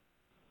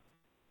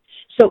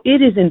 So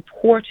it is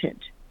important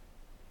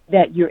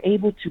that you're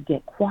able to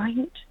get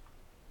quiet,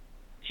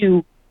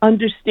 to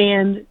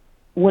understand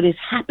what is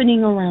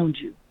happening around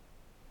you.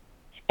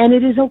 And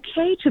it is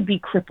okay to be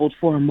crippled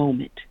for a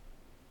moment.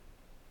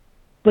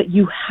 But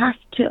you have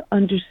to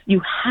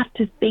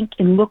think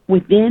and look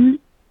within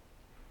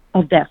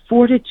of that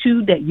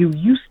fortitude that you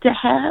used to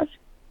have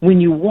when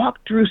you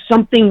walked through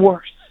something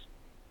worse.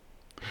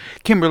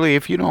 Kimberly,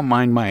 if you don't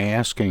mind my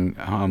asking,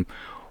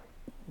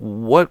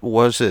 what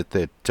was it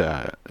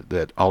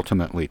that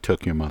ultimately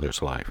took your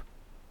mother's life?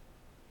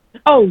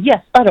 Oh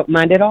yes, I don't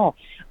mind at all,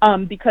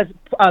 because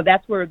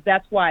that's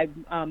why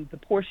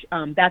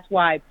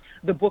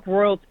the book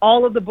royalties,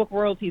 all of the book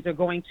royalties are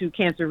going to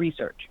cancer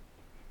research.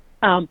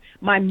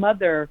 My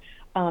mother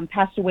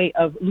passed away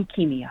of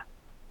leukemia.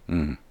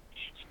 Mm.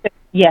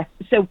 Yes.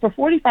 So for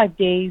 45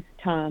 days,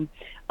 Tom,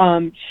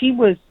 she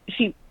went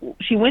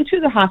to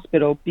the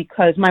hospital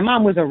because my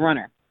mom was a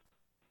runner,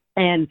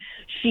 and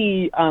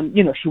she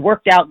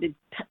worked out, did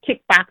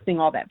kickboxing,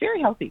 all that,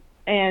 very healthy.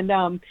 And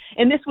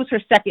this was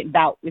her second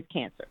bout with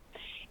cancer.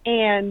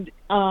 And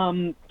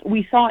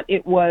we thought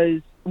it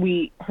was,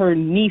 her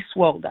knee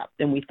swelled up,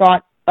 and we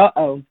thought,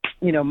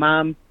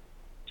 mom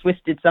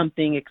twisted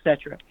something,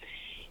 etc.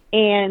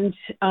 And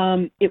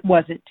it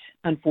wasn't,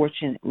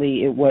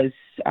 unfortunately. It was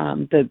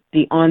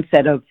the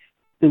onset of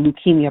the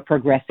leukemia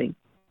progressing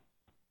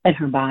in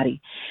her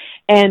body.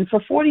 And for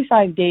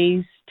 45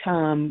 days,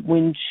 Tom,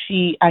 when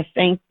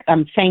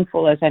I'm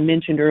thankful, as I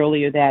mentioned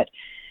earlier, that,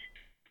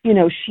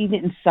 she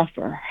didn't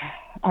suffer.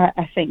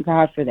 I thank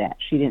God for that.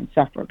 She didn't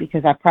suffer,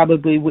 because I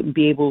probably wouldn't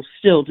be able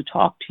still to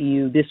talk to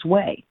you this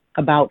way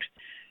about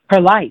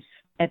her life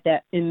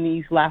in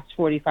these last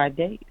 45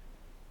 days.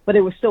 But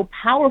it was so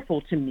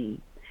powerful to me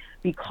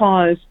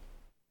because,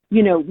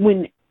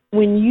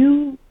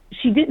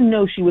 she didn't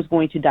know she was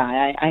going to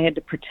die. I had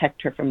to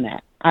protect her from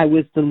that. I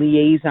was the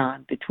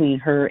liaison between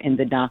her and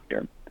the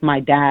doctor. My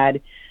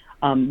dad,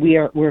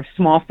 we're a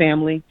small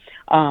family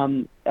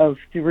of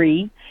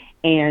three,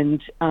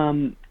 and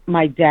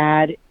my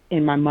dad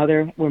and my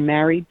mother were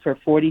married for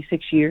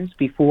 46 years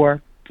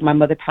before my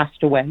mother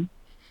passed away.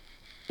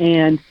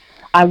 And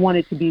I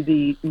wanted to be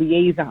the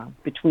liaison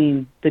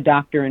between the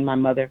doctor and my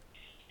mother.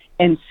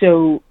 And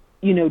so,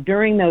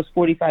 during those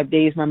 45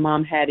 days, my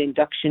mom had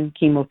induction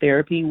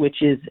chemotherapy,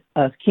 which is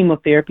a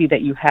chemotherapy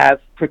that you have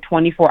for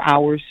 24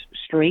 hours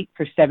straight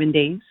for 7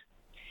 days,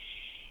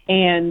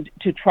 and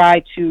to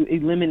try to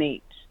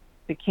eliminate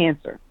the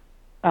cancer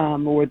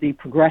or the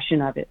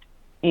progression of it.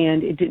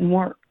 And it didn't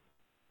work.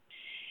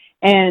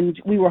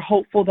 And we were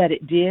hopeful that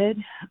it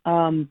did,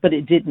 but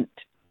it didn't.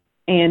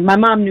 And my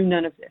mom knew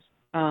none of this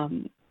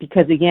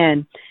because,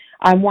 again,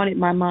 I wanted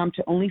my mom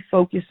to only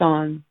focus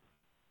on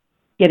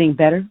getting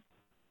better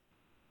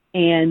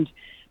and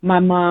my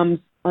mom's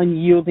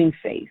unyielding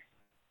faith.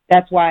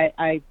 That's why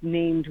I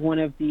named one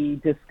of the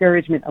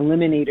discouragement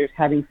eliminators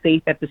having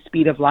faith at the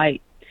speed of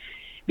light,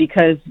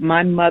 because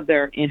my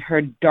mother in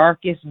her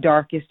darkest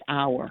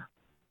hour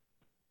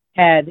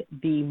had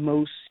the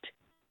most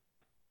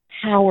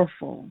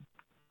powerful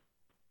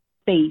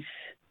faith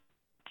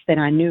that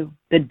I knew.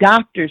 The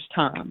doctors,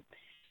 Tom,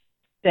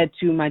 said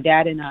to my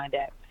dad and I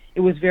that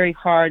it was very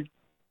hard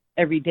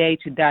every day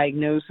to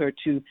diagnose or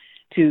to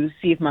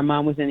see if my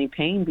mom was in any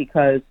pain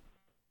because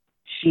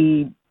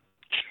she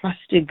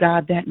trusted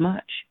God that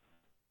much.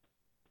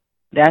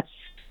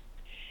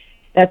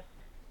 If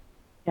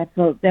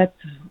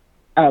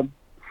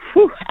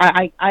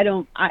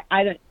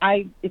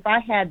I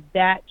had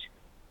that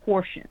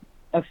portion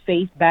of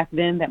faith back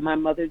then that my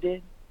mother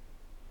did,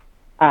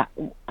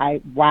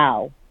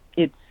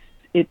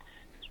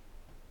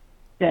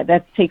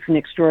 that takes an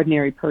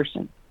extraordinary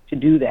person to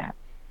do that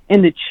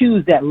and to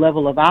choose that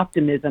level of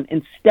optimism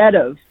instead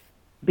of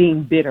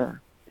being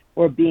bitter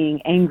or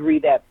being angry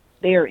that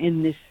they're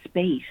in this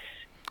space.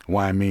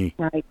 Why me?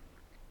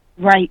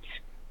 Right.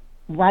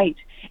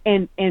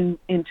 And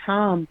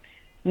Tom,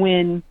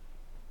 when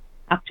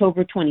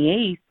October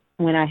 28th,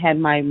 when I had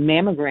my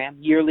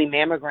yearly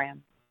mammogram,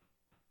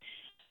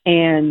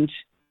 and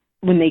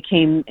when they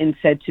came and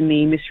said to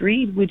me, Miss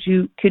Reed,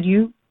 could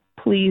you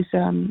please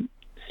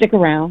stick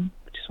around?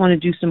 I just want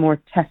to do some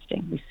more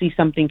testing. We see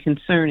something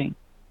concerning.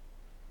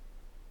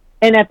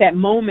 And at that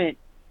moment,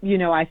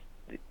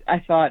 I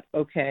thought,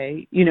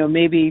 okay,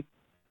 maybe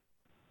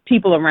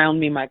people around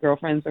me, my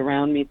girlfriends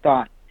around me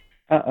thought,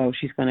 uh-oh,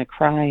 she's going to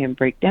cry and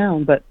break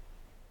down. But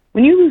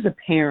when you lose a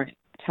parent,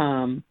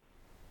 Tom,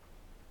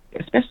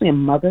 especially a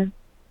mother,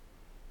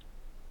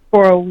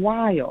 for a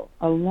while,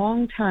 a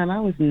long time, I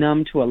was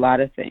numb to a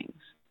lot of things,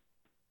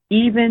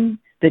 even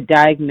the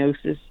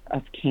diagnosis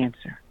of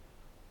cancer.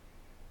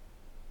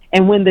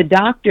 And when the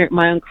doctor,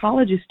 my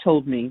oncologist,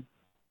 told me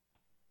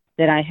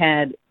that I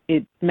had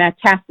it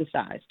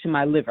metastasized to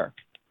my liver,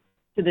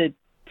 to the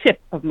tip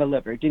of my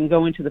liver, didn't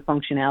go into the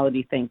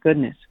functionality, thank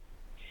goodness,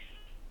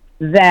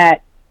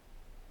 that,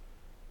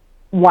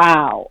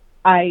 wow,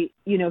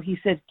 he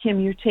said, Kim,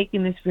 you're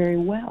taking this very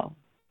well.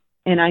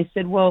 And I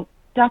said, well,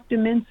 Dr.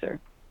 Mincer,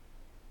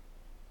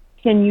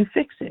 can you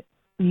fix it?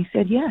 And he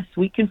said, yes,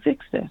 we can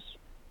fix this.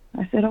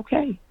 I said,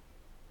 okay.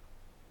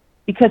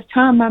 Because,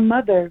 Tom, my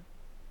mother,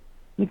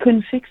 we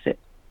couldn't fix it.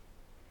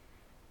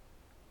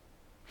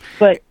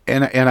 But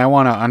and I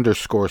want to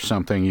underscore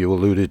something you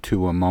alluded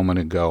to a moment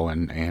ago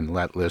and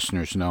let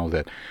listeners know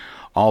that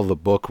all the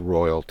book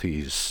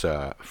royalties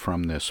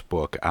from this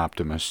book,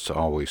 Optimists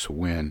Always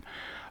Win,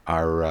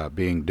 are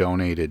being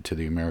donated to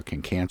the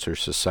American Cancer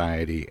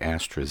Society,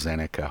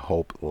 AstraZeneca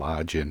Hope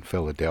Lodge in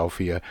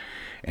Philadelphia,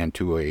 and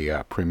to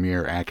a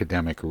premier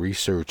academic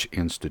research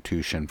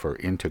institution for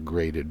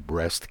integrated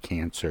breast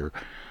cancer,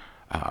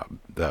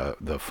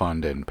 the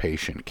fund and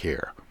patient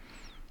care.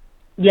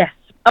 Yes.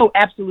 Oh,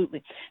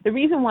 absolutely. The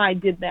reason why I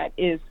did that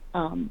is,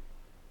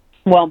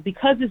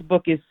 because this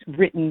book is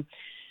written,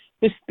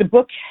 the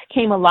book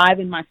came alive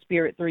in my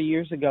spirit 3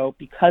 years ago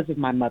because of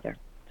my mother.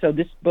 So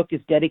this book is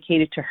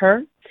dedicated to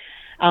her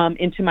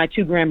and to my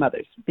two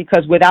grandmothers,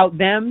 because without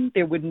them,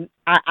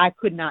 I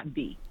could not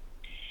be.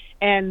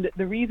 And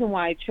the reason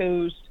why I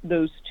chose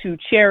those two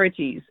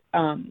charities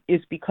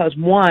is because,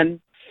 one,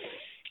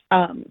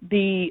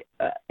 the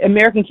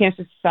American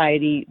Cancer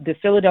Society, the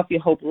Philadelphia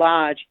Hope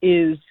Lodge,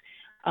 is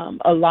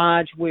a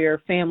lodge where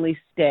families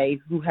stay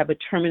who have a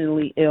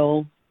terminally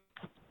ill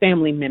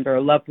family member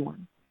or loved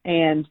one.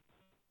 And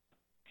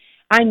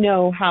I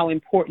know how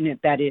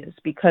important that is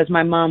because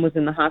my mom was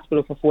in the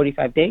hospital for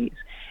 45 days.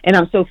 And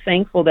I'm so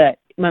thankful that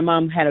my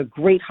mom had a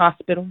great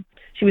hospital.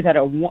 She was at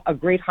a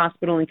great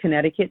hospital in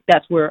Connecticut.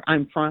 That's where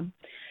I'm from.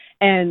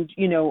 And,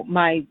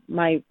 my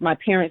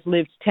parents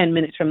lived 10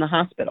 minutes from the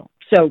hospital.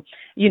 So,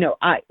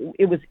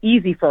 it was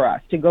easy for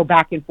us to go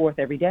back and forth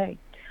every day.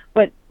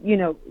 But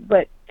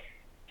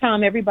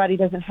Tom, everybody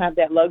doesn't have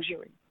that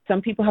luxury.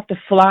 Some people have to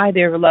fly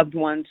their loved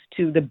ones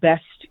to the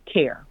best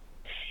care.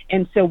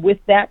 And so with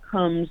that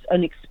comes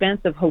an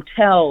expense of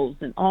hotels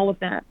and all of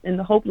that. And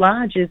the Hope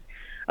Lodge is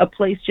a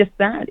place just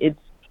that. It's,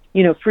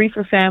 free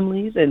for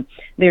families, and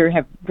they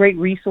have great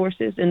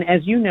resources. And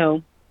as you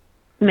know,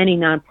 many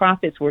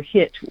nonprofits were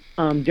hit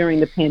during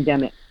the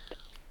pandemic.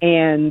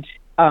 And,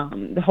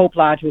 the Hope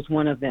Lodge was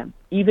one of them.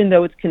 Even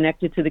though it's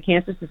connected to the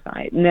Cancer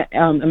Society,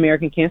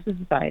 American Cancer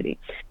Society,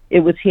 it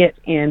was hit.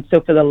 And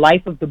so for the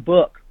life of the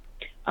book,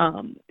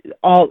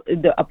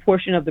 a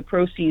portion of the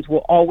proceeds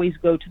will always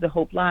go to the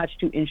Hope Lodge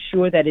to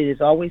ensure that it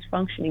is always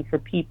functioning for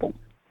people,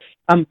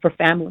 for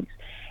families.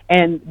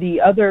 And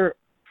the other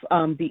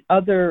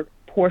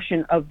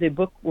portion of the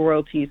book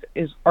royalties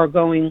are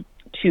going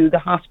to the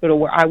hospital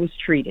where I was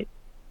treated.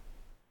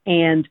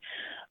 And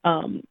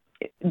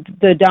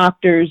the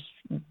doctors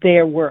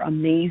there were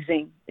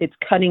amazing. It's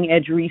cutting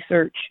edge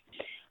research.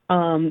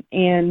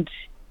 And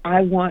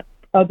I want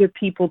other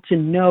people to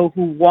know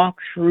who walk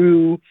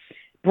through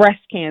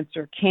breast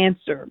cancer,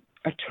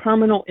 a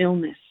terminal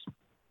illness,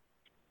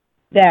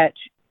 that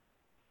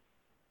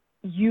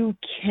you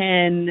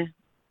can,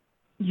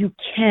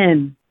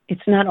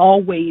 it's not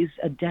always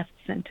a death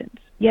sentence.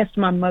 Yes,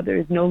 my mother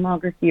is no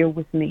longer here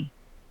with me,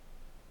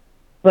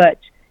 but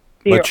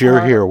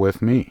you're here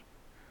with me.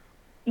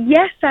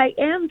 Yes, I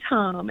am,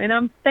 Tom, and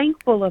I'm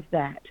thankful of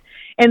that.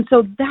 And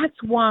so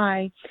that's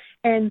why,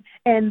 and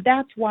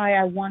that's why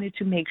I wanted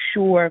to make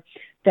sure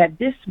that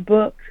this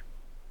book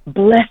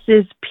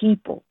blesses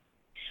people.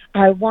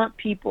 I want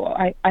people,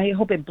 I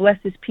hope it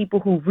blesses people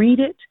who read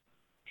it.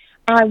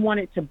 I want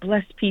it to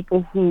bless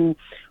people who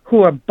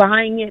are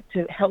buying it,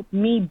 to help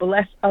me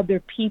bless other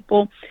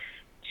people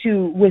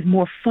with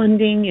more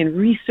funding and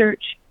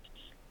research.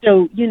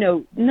 So,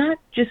 not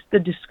just the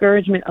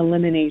discouragement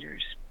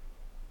eliminators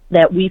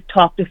that we've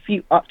talked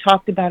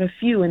about a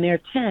few, and there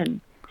are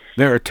 10.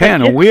 There are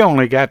 10, and we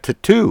only got to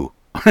 2.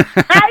 But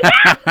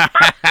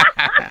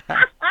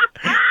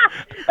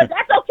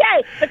that's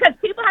okay, because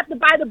people have to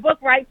buy the book,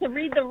 right, to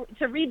read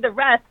the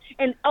rest,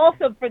 and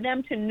also for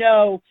them to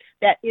know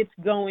that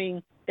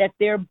that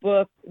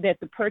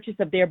the purchase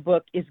of their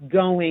book is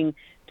going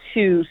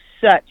to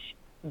such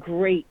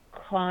great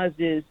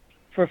causes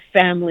for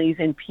families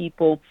and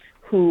people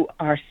who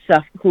are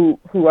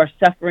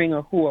suffering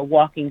or who are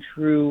walking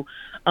through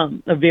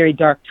a very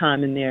dark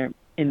time in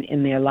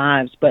their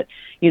lives, but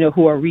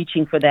who are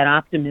reaching for that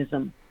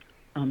optimism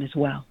as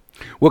well.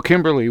 Well,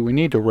 Kimberly, we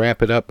need to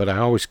wrap it up, but I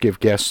always give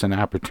guests an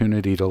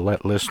opportunity to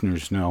let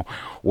listeners know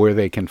where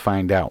they can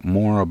find out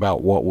more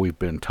about what we've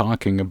been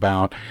talking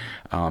about.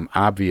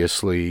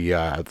 Obviously,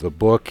 the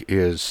book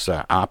is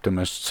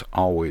Optimists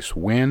Always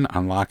Win,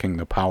 Unlocking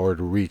the Power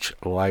to Reach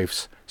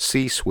Life's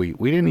C-Suite.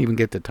 We didn't even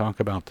get to talk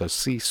about the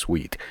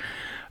C-Suite.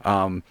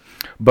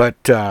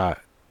 But do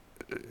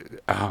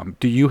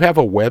you have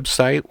a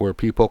website where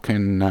people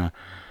can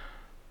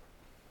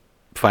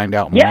find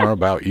out more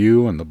about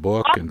you and the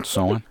book and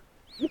so on?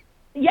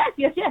 Yes.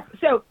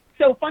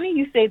 So funny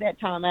you say that,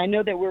 Tom. I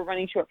know that we're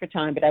running short for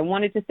time, but I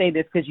wanted to say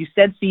this because you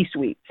said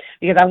C-Suite,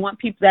 because I want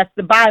people, that's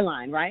the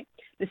byline, right?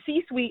 The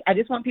C-Suite, I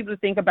just want people to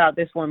think about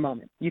this for a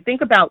moment. You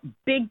think about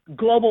big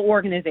global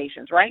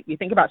organizations, right? You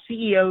think about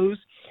CEOs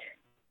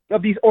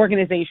of these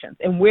organizations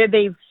and where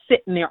they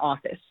sit in their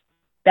office.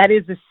 That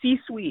is the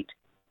C-Suite.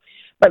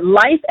 But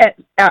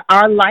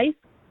our life,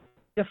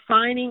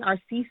 defining our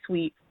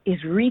C-Suite,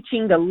 is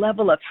reaching the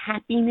level of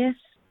happiness,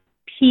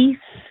 peace,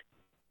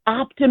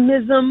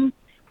 optimism,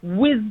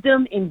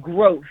 wisdom, and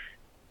growth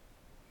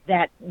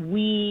that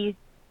we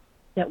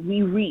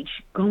reach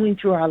going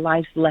through our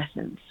life's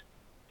lessons.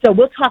 So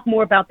we'll talk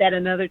more about that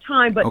another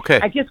time, but okay.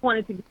 I just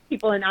wanted to give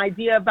people an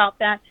idea about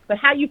that. But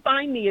how you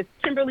find me is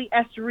Kimberly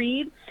S.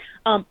 Reed.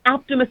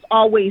 Optimists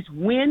Always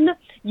Win.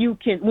 You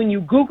can, when you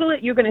Google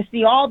it, you're going to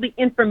see all the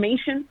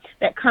information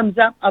that comes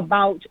up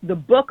about the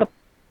book,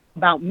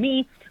 about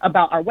me,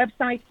 about our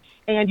website,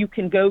 and you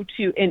can go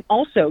to, and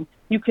also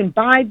you can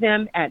buy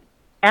them at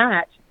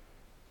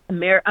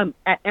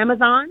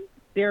Amazon.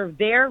 They're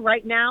there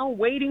right now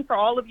waiting for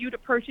all of you to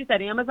purchase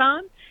at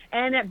Amazon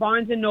and at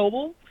Barnes &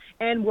 Noble,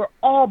 and where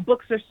all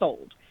books are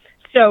sold.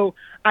 So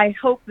I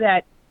hope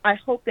that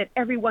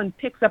everyone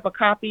picks up a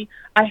copy.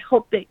 I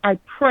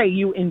pray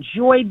you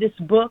enjoyed this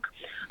book.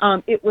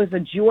 It was a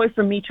joy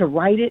for me to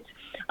write it.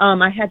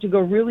 I had to go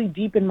really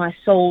deep in my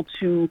soul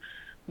to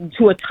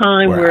a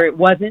time where it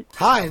wasn't.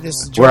 Hi, this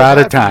is Joe. We're out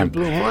of time.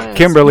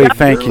 Kimberly,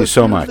 thank you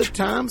so much. The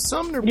Tom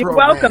Sumner You're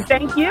program. welcome.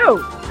 Thank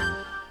you.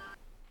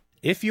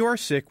 If you are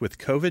sick with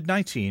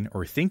COVID-19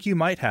 or think you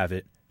might have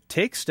it,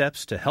 take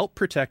steps to help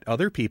protect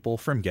other people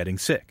from getting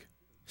sick.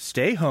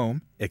 Stay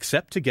home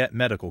except to get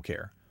medical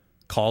care.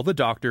 Call the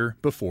doctor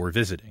before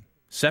visiting.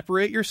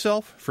 Separate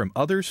yourself from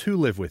others who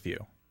live with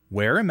you.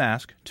 Wear a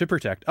mask to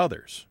protect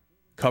others.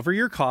 Cover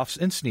your coughs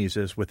and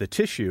sneezes with a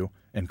tissue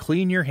and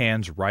clean your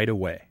hands right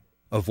away.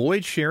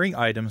 Avoid sharing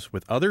items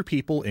with other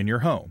people in your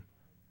home.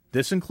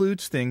 This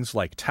includes things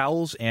like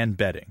towels and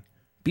bedding.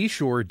 Be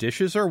sure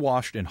dishes are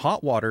washed in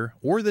hot water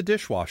or the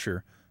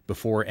dishwasher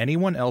before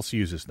anyone else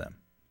uses them.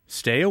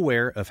 Stay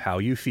aware of how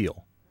you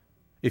feel.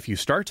 If you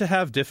start to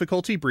have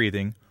difficulty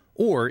breathing,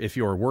 or if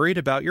you're worried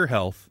about your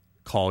health,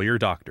 call your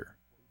doctor.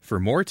 For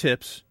more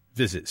tips,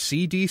 Visit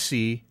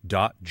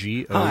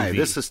cdc.gov. Hi,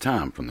 this is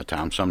Tom from the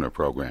Tom Sumner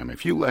Program.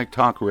 If you like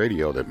talk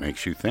radio that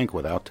makes you think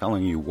without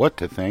telling you what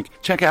to think,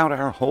 check out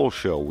our whole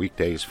show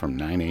weekdays from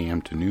 9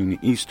 a.m. to noon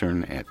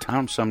Eastern at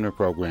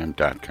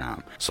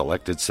TomSumnerProgram.com.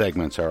 Selected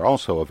segments are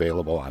also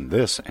available on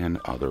this and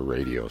other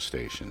radio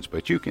stations,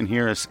 but you can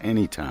hear us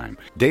anytime.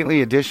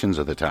 Daily editions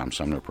of the Tom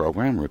Sumner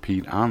Program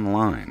repeat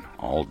online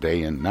all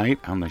day and night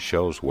on the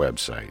show's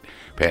website.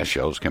 Past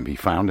shows can be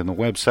found in the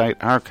website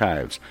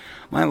archives.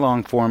 My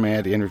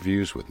long-format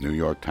interviews with New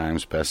York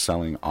Times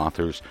best-selling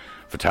authors,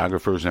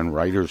 photographers, and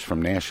writers from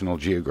National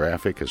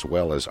Geographic, as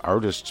well as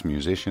artists,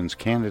 musicians,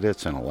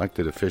 candidates, and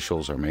elected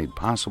officials, are made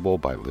possible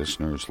by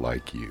listeners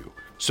like you.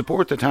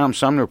 Support the Tom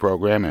Sumner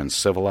Program and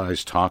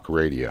Civilized Talk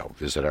Radio.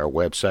 Visit our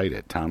website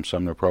at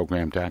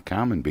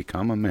TomSumnerProgram.com and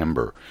become a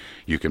member.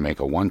 You can make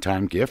a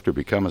one-time gift or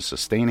become a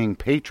sustaining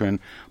patron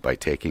by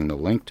taking the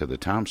link to the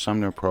Tom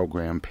Sumner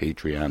Program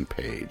Patreon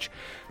page.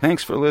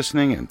 Thanks for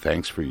listening, and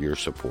thanks for your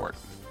support.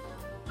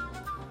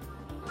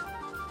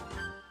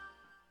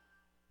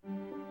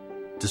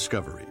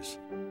 Discoveries.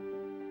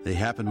 They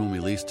happen when we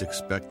least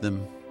expect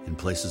them, in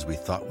places we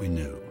thought we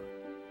knew.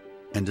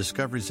 And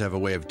discoveries have a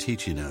way of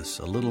teaching us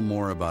a little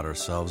more about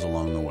ourselves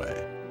along the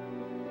way.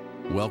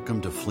 Welcome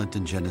to Flint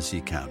and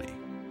Genesee County,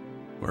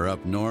 where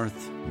up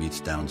north meets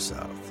down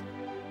south.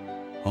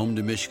 Home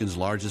to Michigan's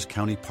largest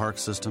county park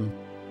system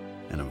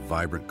and a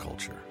vibrant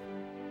culture.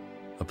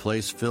 A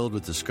place filled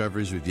with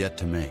discoveries we've yet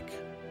to make,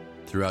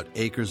 throughout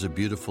acres of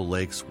beautiful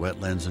lakes,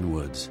 wetlands, and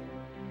woods,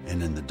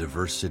 and in the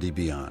diverse city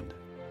beyond.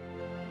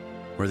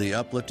 Where the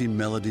uplifting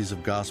melodies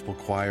of gospel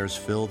choirs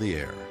fill the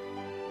air,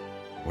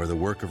 where the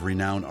work of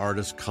renowned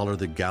artists color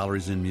the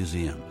galleries and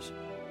museums,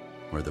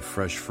 where the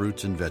fresh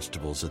fruits and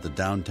vegetables at the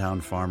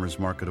downtown farmers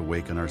market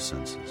awaken our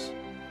senses,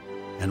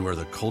 and where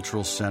the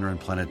cultural center and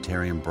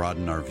planetarium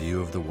broaden our view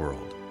of the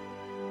world.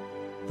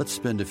 Let's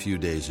spend a few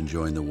days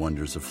enjoying the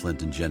wonders of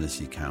Flint and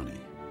Genesee County,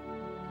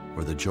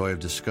 where the joy of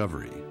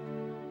discovery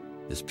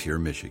is pure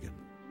Michigan.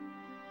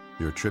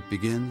 Your trip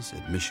begins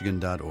at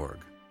Michigan.org.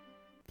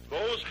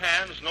 Those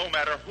hands, no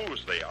matter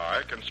whose they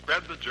are, can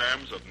spread the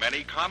germs of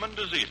many common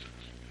diseases.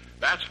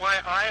 That's why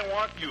I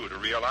want you to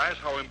realize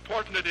how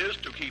important it is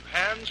to keep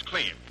hands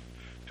clean,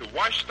 to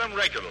wash them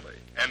regularly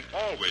and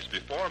always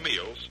before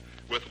meals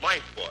with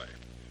Lifebuoy,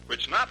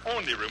 which not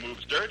only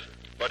removes dirt,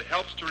 but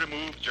helps to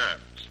remove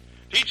germs.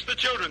 Teach the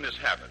children this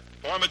habit.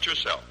 Form it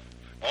yourself.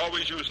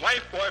 Always use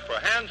Lifebuoy for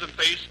hands and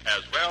face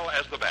as well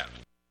as the bath.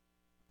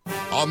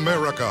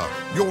 America,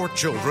 your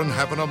children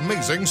have an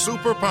amazing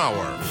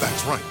superpower.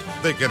 That's right.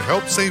 They can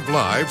help save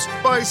lives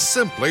by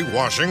simply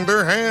washing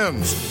their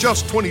hands.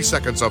 Just 20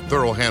 seconds of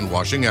thorough hand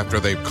washing after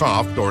they've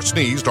coughed or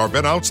sneezed or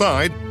been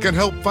outside can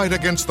help fight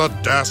against the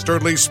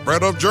dastardly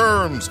spread of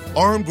germs.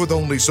 Armed with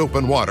only soap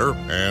and water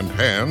and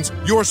hands,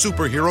 your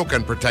superhero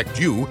can protect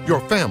you,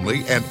 your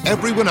family, and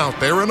everyone out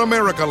there in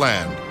America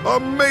land.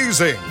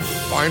 Amazing!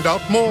 Find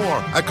out more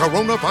at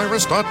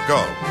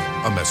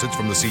coronavirus.gov. A message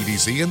from the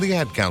CDC and the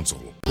Ad Council.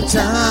 The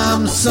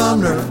Tom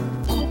Sumner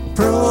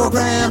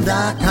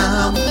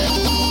Program.com.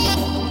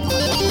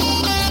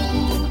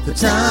 The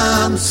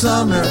Tom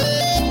Sumner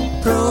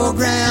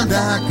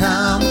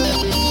Program.com.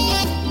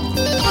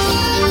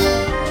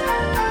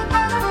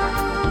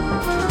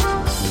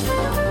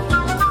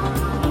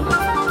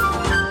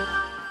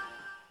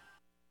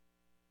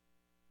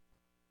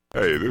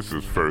 Hey, this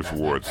is First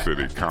Ward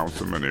City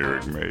Councilman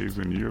Eric Mays,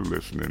 and you're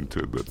listening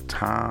to the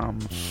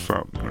Tom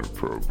Sumner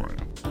Program.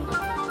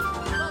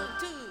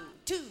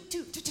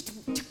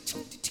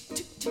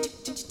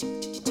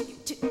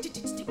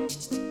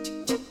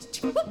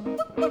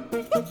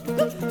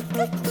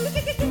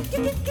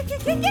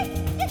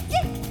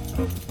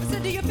 So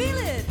do you feel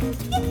it?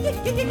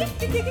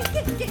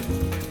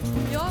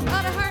 You all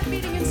got a heart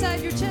beating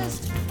inside your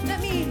chest.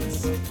 That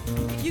means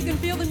if you can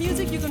feel the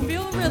music, you can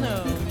feel the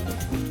rhythm.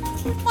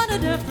 What a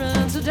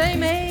difference a day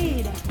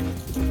made.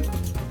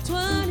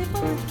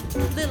 24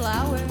 little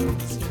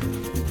hours.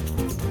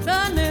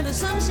 Under the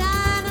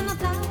sunshine and the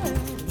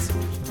flowers.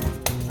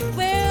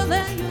 Well,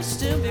 there used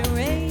to be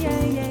rain.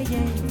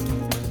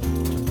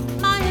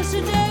 My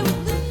yesterday was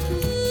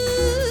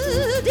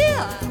blue,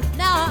 dear.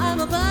 Now I'm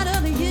a part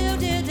of you.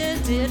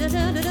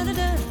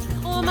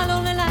 All my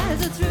lonely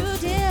lives are through,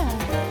 dear.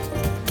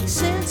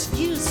 Since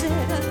you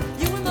said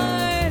you were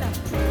mine.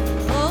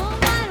 Oh,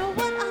 my,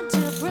 what a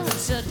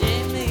difference a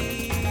day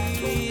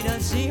made. I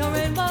see a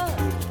rainbow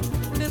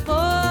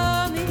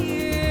before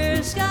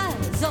me.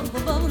 Skies up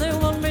above, there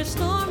won't be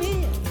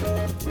stormy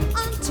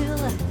until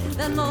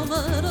that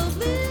moment of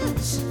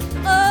bliss.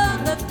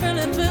 Oh, that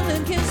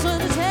thrilling kiss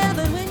when it's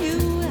heaven when you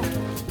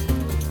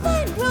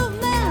find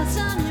romance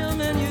on your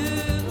menu.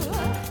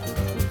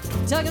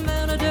 Talking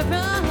about a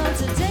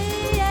difference a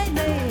day I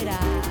made.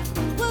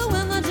 Well,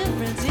 when the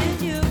difference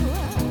in you.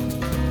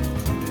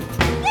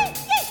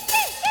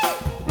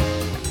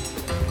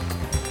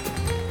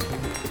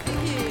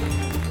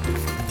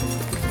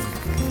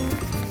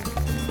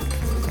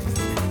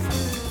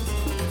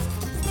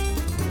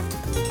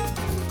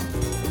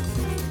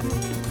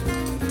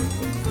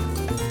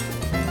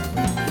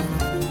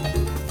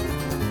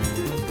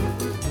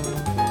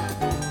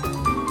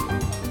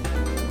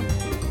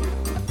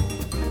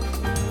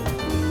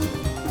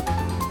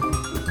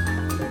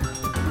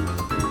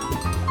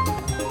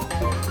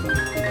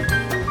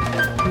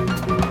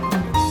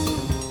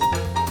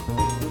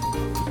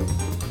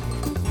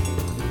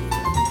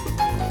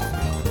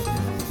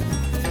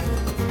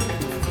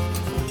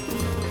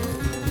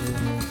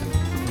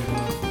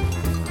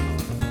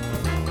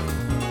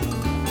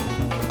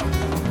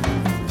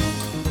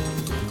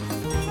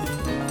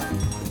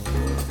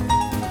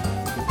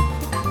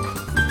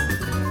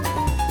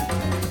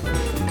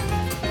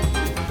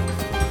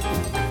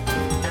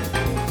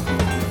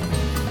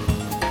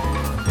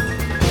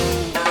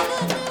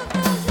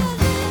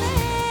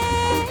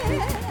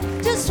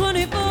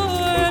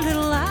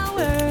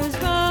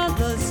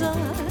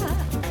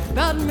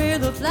 brought me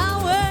the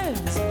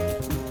flowers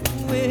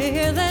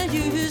where they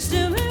used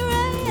to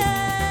rain.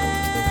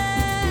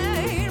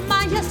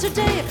 My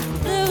yesterday,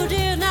 blue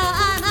dear, now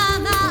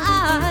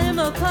I'm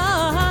a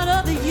part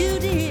of you,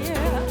 dear.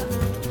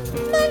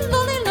 My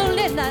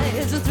lonely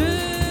nights are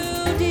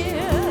through,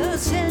 dear,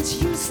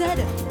 since you said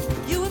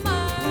you were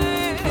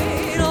mine.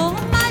 Oh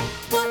my,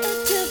 what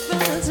a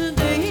difference a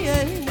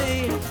day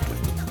made.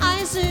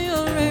 I see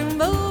a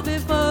rainbow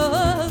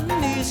before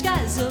me,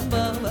 skies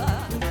above.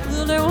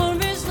 There won't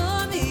be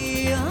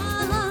stormy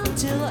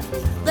until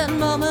that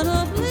moment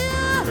of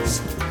bliss.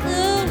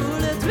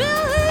 The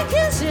thrilling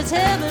kiss, it's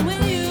heaven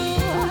when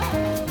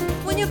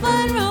you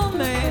find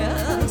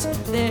romance.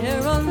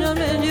 There on your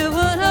menu,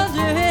 what a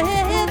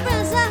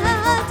difference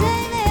a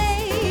day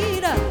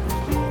made,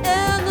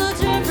 and the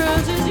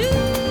difference is you.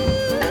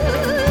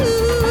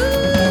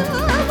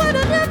 What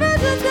a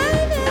difference a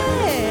day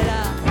made,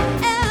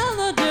 and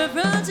the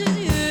difference is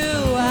you.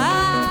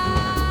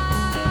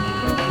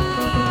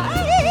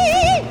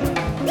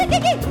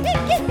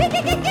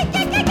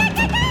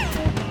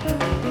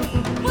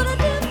 What a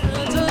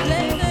difference a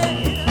day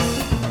made.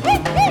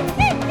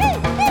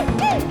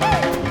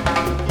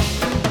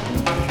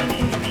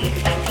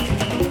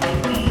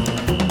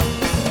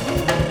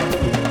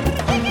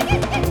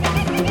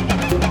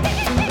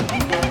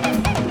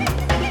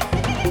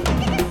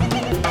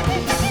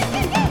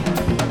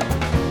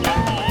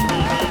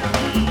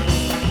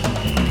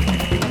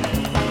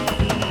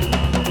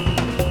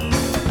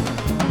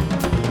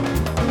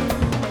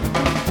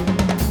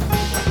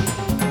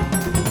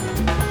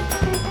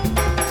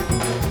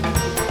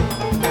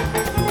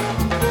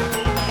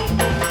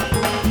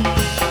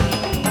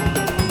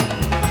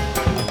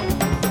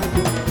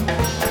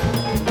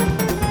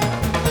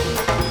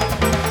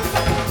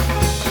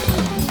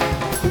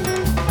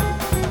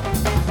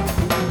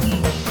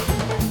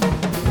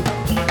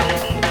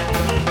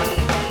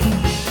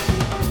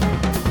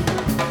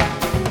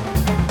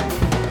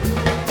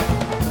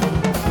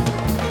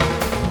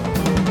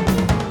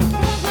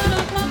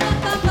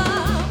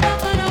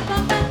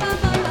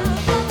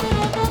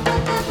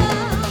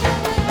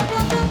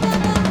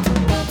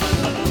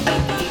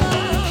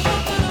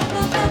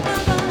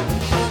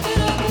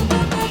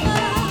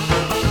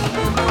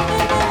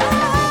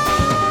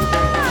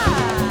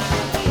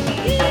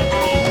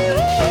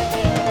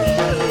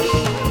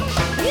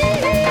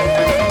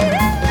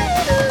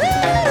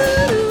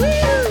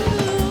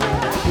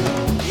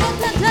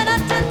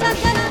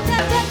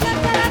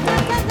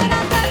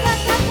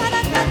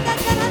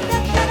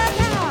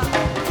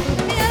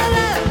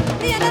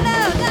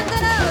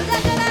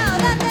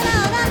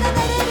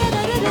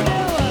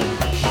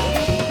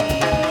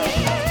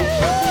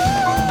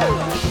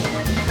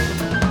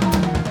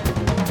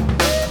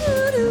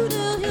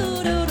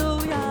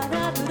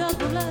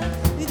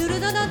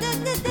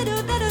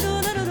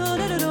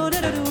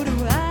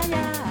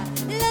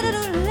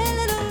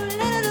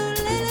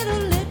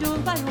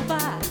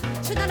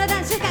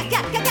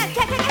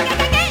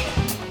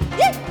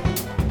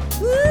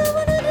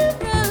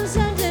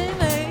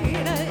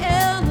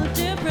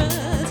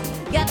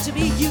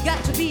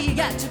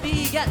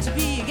 Got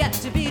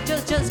to be,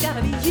 just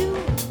gotta be you.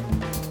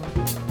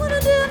 What a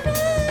difference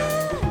a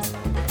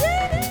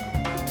day made.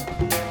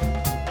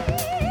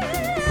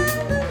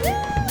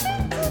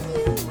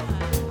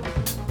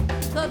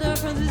 The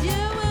difference is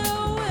you.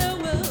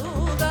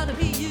 Gotta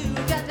be you.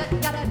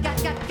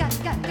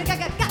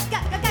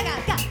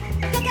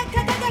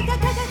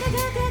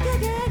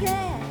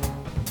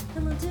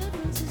 And the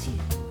difference is you.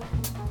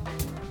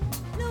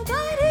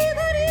 Nobody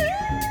but you.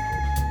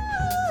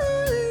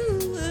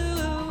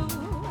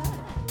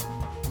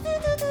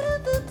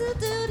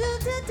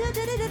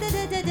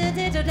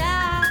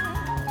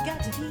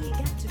 Got to be.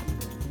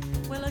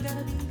 Well, I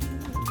gotta be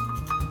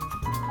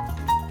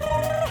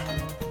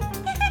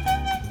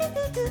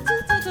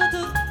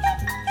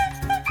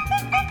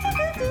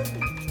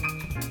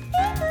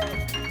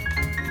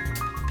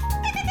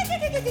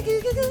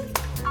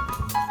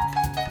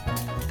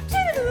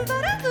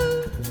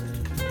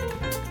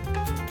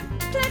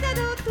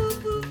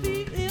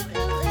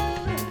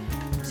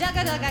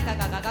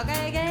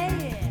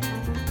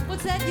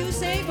What's that you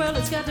say? Well,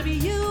 it's got to be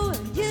you,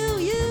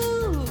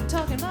 you,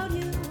 talking about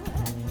you.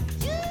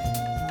 You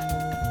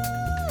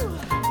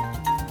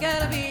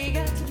gotta be.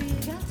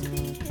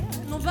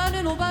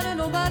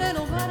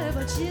 Nobody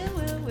but you.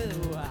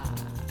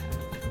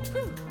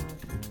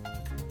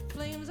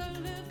 Flames are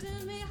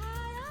lifting me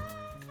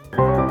higher.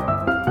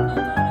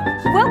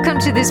 Welcome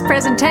to this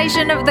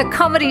presentation of the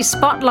Comedy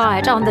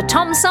Spotlight on the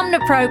Tom Sumner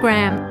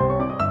Program.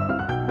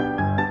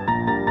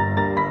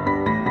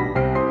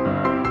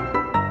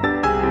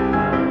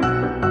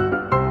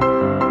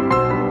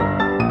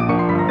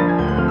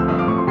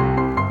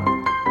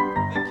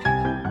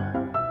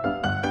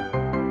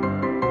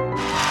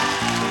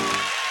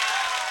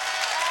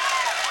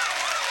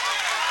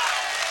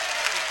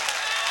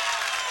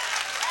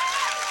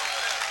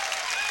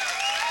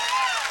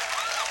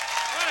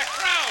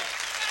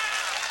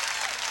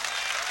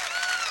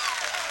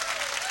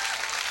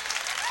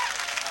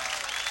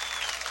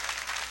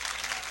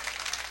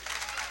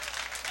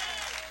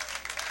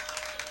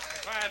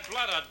 I had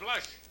blood, I'd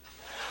blush.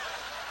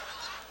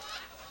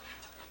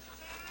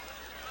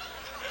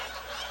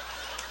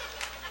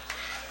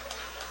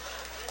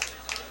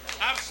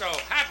 I'm so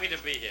happy to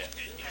be here.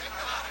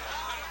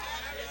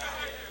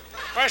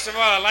 First of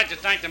all, I'd like to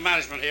thank the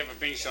management here for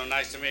being so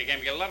nice to me. They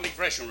gave me a lovely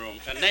dressing room,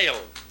 a nail.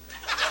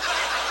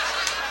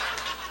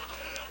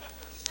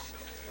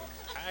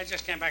 I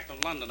just came back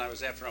from London. I was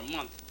there for a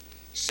month.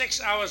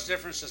 6 hours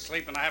difference in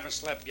sleep, and I haven't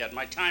slept yet.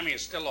 My timing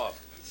is still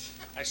off.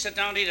 I sit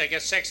down to eat, I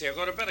get sexy. I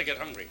go to bed, I get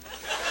hungry.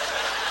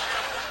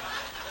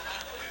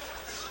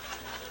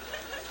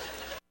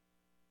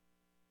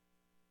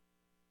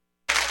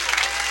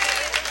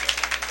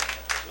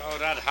 Oh,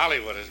 that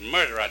Hollywood is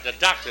murder. The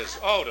doctors.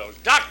 Oh, those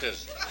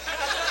doctors.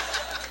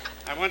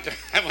 I went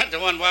to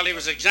one while he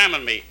was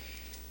examining me.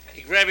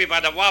 He grabbed me by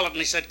the wallet and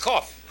he said,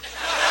 cough.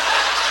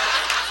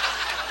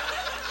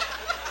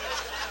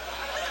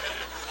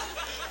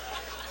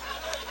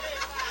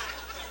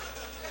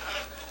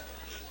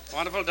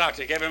 Wonderful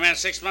doctor. Gave a man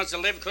 6 months to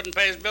live, couldn't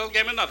pay his bill,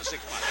 gave him another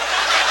 6 months.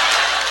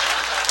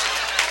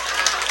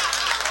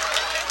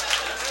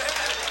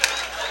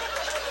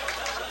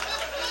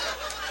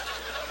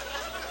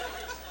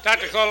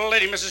 Doctor called a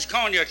lady, Mrs.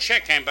 Cohn, your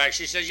check came back.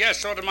 She says, yes,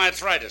 so did my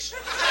arthritis.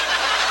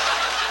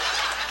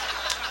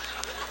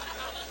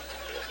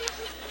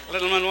 A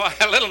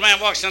little man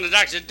walks in the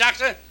doctor and says,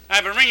 Doctor, I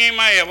have a ringing in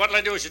my ear. What'll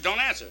I do? He said, don't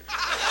answer.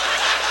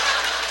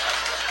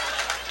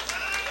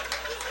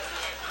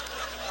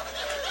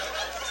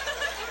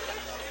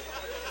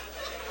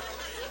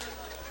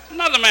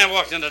 Another man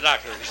walked in the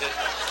doctor. He said,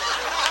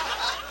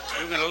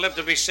 you're going to live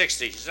to be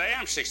 60. He said, I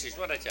am 60.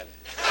 What'd I tell you?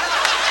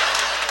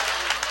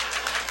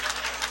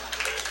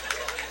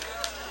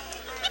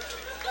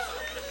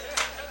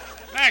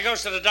 Man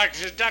goes to the doctor,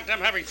 says, Doctor, I'm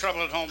having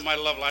trouble at home with my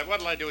love life.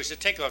 What'll I do? He said,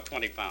 take off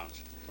 20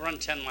 pounds. Run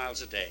 10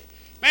 miles a day.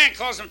 Man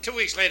calls him 2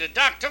 weeks later.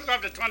 Doc, took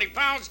off the 20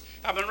 pounds.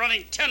 I've been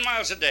running 10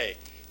 miles a day.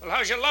 Well,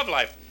 how's your love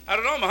life? I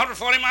don't know. I'm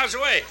 140 miles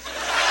away.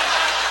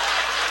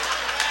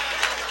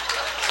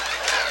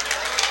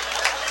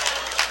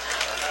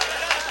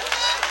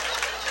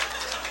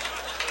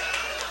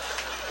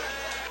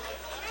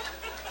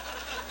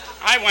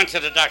 I went to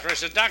the doctor. I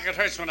said, Doc, it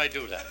hurts when I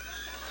do that.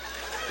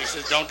 He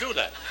says, don't do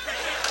that.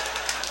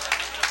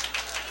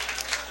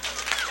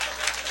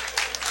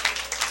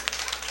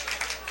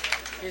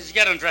 He says,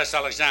 get undressed,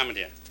 I'll examine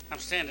you. I'm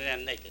standing there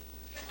naked.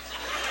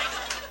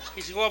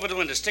 He said, go over the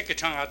window, stick your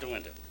tongue out the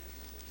window.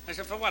 I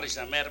said, for what? He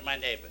said, I'm mad at my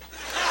neighbor.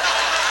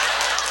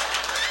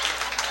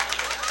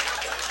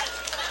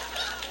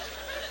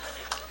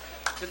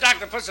 The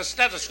doctor puts a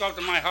stethoscope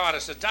to my heart. I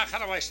said, Doc,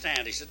 how do I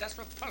stand? He said, that's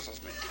what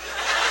puzzles me.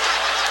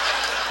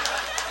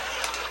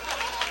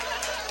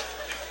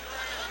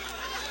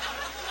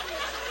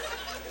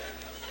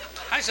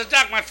 I said,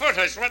 Doc, my foot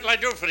hurts. What'll I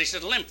do for it? He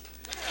said, limp.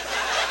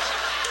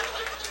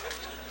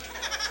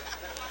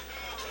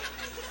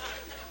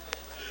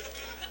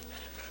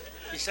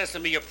 He says to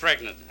me, you're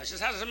pregnant. I says,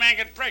 how does a man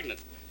get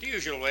pregnant? The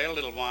usual way, a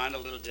little wine, a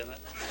little dinner.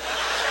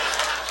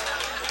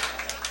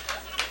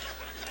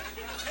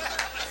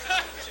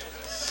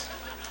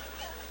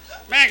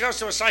 Man goes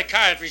to a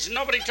psychiatrist. He says,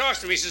 nobody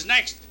talks to me. He says,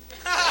 next.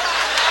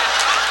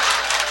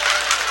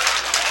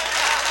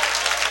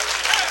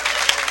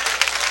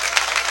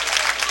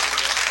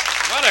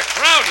 What a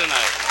crowd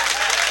tonight.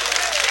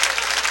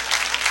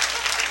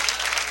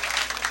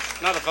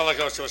 Another fellow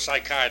goes to a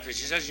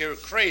psychiatrist. He says, you're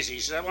crazy. He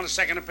says, I want a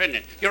second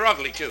opinion. You're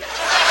ugly, too.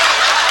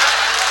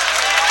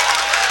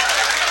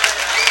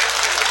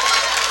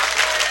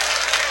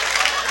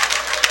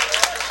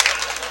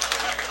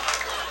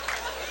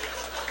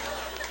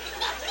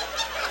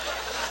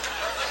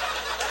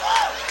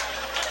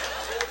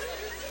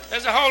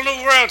 There's a whole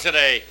new world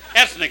today.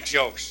 Ethnic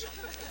jokes.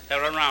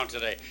 They're around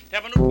today. They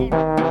have a new...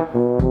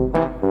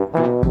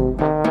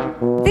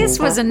 This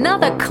was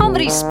another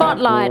comedy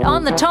spotlight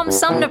on the Tom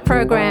Sumner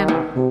Program.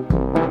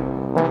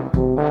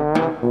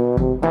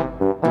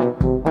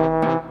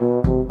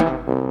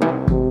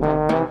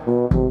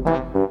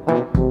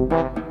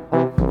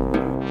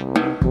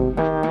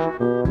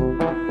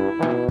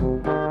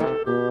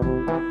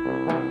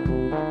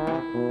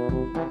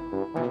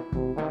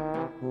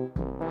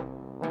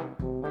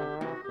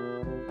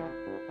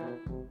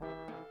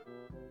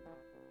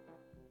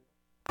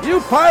 You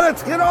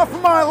pilots, get off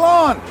of my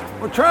lawn.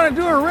 We're trying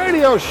to do a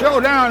radio show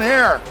down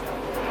here.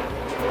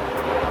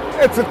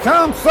 It's a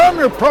Tom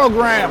Sumner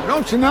program,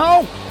 don't you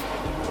know?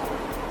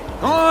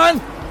 Go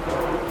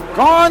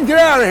on, get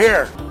out of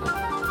here.